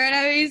whatever. And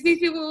these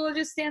people will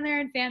just stand there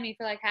and fan me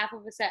for like half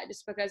of a set,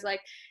 just because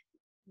like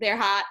they're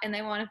hot and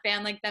they want to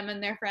fan like them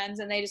and their friends,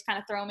 and they just kind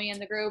of throw me in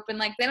the group, and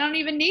like they don't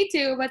even need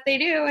to, but they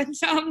do. And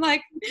so I'm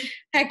like,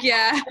 heck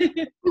yeah.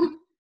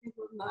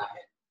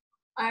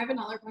 I have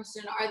another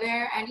question. Are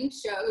there any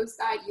shows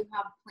that you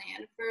have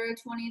planned for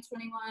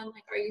 2021?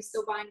 Like, are you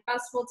still buying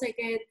festival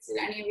tickets? Did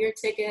any of your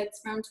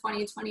tickets from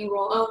 2020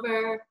 roll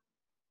over?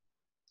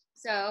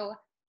 So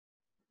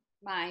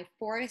my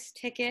Forest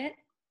ticket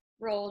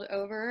rolled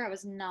over. I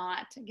was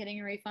not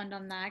getting a refund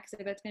on that, because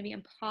I bet it's going to be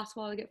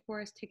impossible to get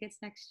Forest tickets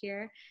next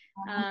year.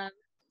 We'll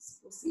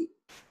see.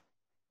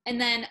 And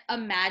then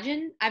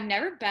Imagine, I've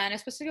never been. I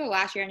was supposed to go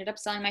last year. I ended up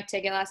selling my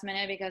ticket last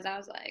minute because I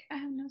was like, I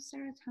have no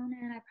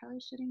serotonin. I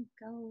probably shouldn't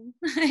go.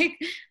 Like,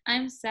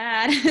 I'm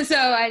sad. So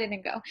I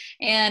didn't go.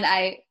 And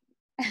I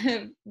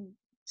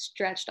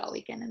stretched all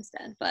weekend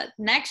instead. But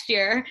next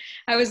year,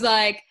 I was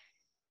like,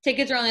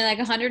 tickets are only like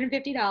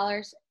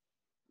 $150.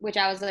 which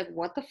I was like,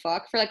 what the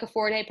fuck, for like a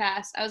 4-day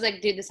pass. I was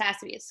like, dude, this has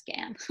to be a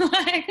scam.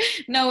 Like,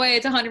 no way,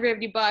 it's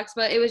 $150.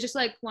 But it was just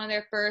like one of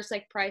their first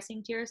like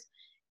pricing tiers,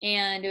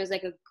 and it was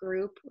like a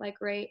group like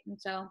rate.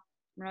 And so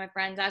one of my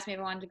friends asked me if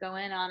I wanted to go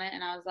in on it,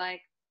 and I was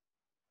like,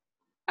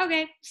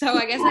 okay. So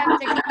I guess I have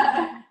to take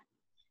it.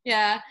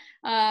 Yeah.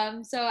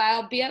 So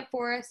I'll be at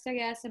Forest, I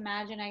guess.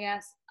 Imagine, I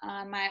guess.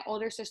 My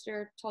older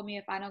sister told me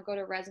if I don't go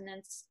to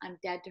Resonance, I'm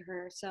dead to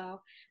her. So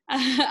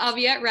I'll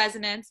be at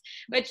Resonance,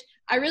 which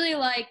I really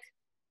like.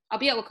 I'll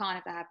be at Wakan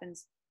if that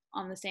happens,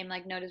 on the same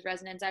like note as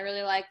Resonance. I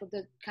really like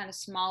the kind of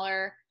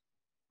smaller,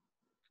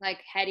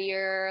 like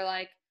headier,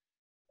 like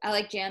I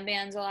like jam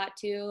bands a lot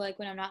too, like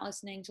when I'm not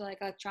listening to like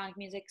electronic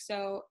music.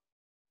 So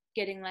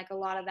getting like a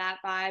lot of that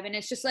vibe, and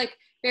it's just like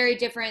very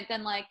different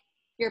than like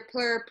your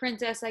pure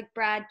princess like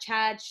Brad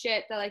Chad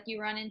shit that like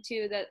you run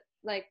into that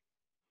like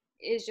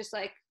is just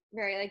like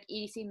very like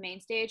EDC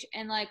main stage,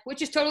 and like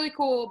which is totally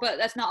cool, but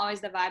that's not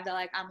always the vibe that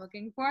like I'm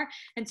looking for.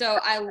 And so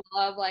I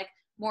love like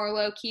more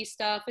low key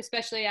stuff,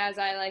 especially as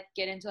I like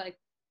get into like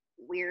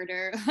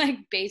weirder like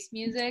bass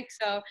music.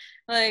 So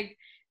like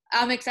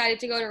I'm excited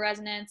to go to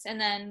Resonance,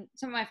 and then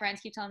some of my friends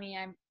keep telling me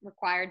I'm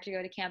required to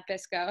go to Camp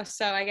Bisco,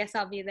 so I guess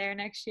I'll be there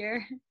next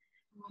year.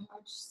 Oh my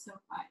gosh, so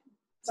fun.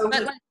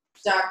 Sounds like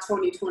Stack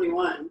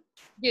 2021.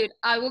 Dude,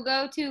 I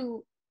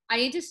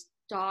need to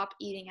stop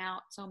eating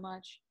out so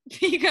much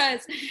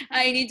because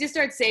I need to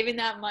start saving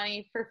that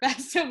money for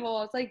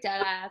festivals, like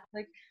dead ass.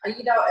 Like I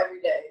eat out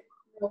every day.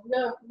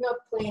 No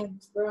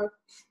plans, bro.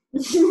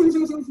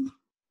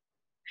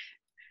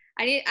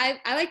 I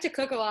like to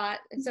cook a lot,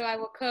 and so I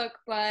will cook,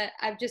 but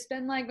I've just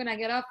been like, when I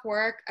get off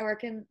work, I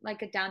work in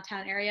like a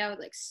downtown area with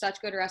like such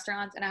good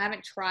restaurants, and I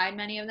haven't tried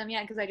many of them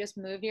yet because I just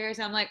moved here.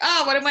 So I'm like,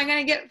 oh, what am I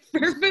gonna get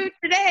for food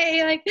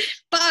today? Like,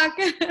 fuck.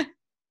 Oh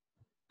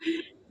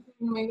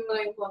my god,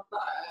 I love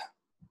that.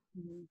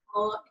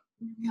 Well,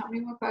 how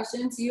many more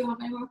questions? Do you have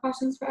any more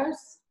questions for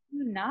us?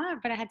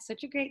 Not, but I had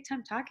such a great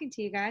time talking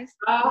to you guys.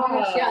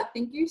 Yeah,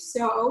 thank you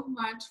so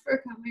much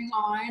for coming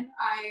on.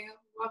 I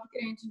love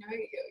getting to know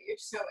you. You're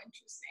so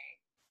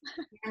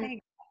interesting.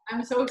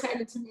 I'm so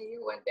excited to meet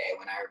you one day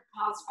when our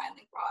paths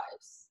finally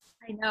cross.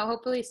 I know,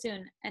 hopefully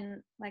soon.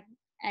 And like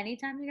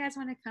anytime you guys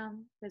want to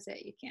come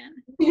visit, you can.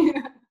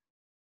 Yeah.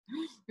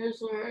 For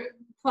sure.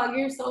 Plug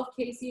yourself,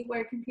 Casey.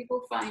 Where can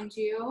people find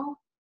you?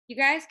 You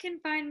guys can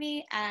find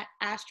me at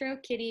Astro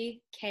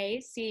Kitty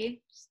KC,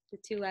 just the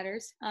 2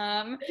 letters.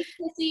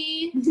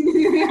 Casey.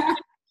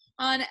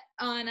 on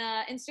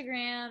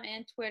Instagram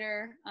and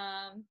Twitter.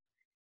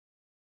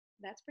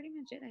 That's pretty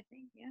much it, I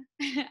think.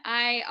 Yeah.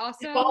 I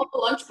also follow the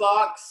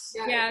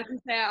Lunchbox. Yeah, I was gonna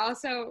say, I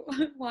also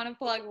want to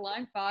plug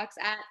Lunchbox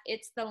at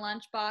It's the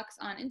Lunchbox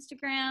on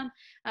Instagram.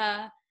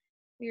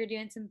 We are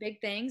doing some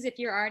big things. If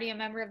you're already a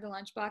member of the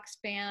Lunchbox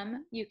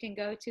fam, you can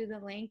go to the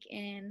link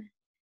in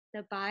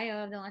the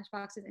bio of the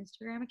Lunchbox's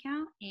Instagram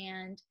account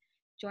and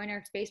join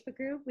our Facebook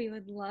group. We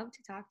would love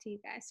to talk to you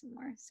guys some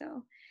more.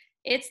 So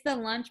It's the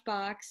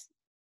Lunchbox.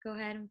 Go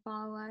ahead and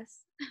follow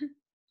us.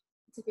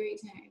 It's a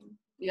great time.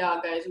 Yeah,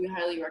 guys, we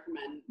highly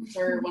recommend.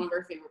 They're one of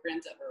our favorite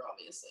brands ever,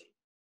 obviously.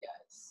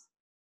 Yes.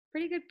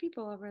 Pretty good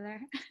people over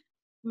there.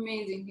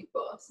 Amazing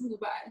people. Some of the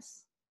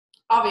best.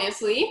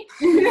 Obviously.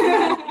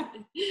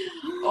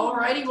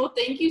 Alrighty, well,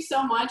 thank you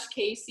so much,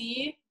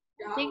 Casey.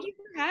 Yeah. Thank you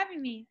for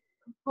having me.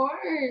 Of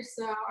course.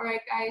 All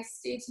right, guys,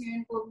 stay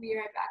tuned. We'll be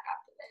right back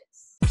after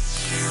this.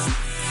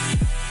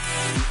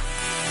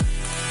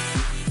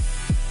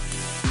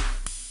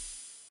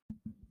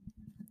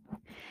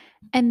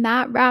 And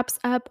that wraps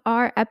up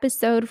our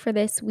episode for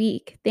this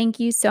week. Thank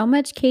you so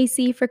much,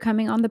 Casey, for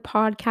coming on the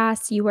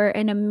podcast. You were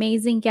an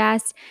amazing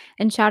guest.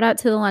 And shout out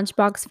to the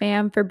Lunchbox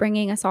fam for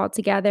bringing us all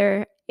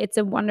together. It's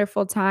a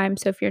wonderful time.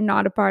 So if you're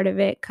not a part of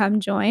it,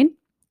 come join.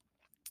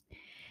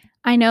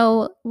 I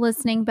know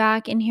listening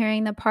back and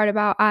hearing the part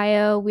about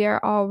Io, we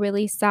are all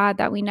really sad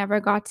that we never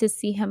got to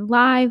see him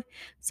live.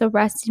 So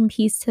rest in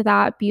peace to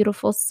that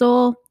beautiful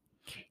soul.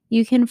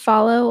 You can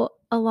follow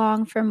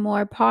along for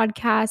more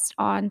podcasts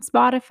on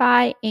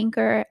Spotify,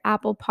 Anchor,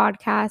 Apple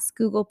Podcasts,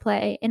 Google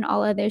Play, and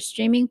all other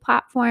streaming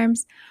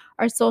platforms.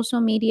 Our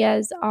social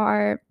medias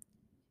are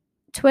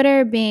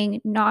Twitter being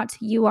Not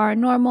You Are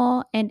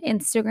Normal, and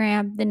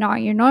Instagram, the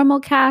Not Your Normal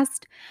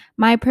Cast.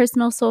 My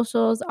personal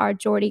socials are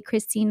Jordy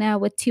Christina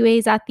with 2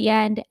 A's at the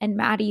end, and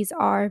Maddie's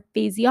are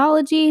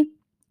Phaseology.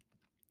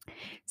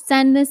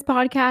 Send this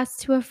podcast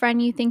to a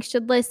friend you think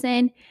should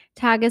listen.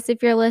 Tag us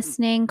if you're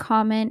listening,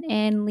 comment,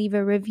 and leave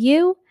a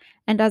review.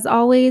 And as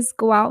always,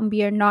 go out and be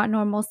your not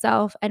normal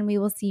self, and we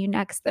will see you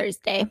next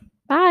Thursday.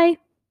 Bye.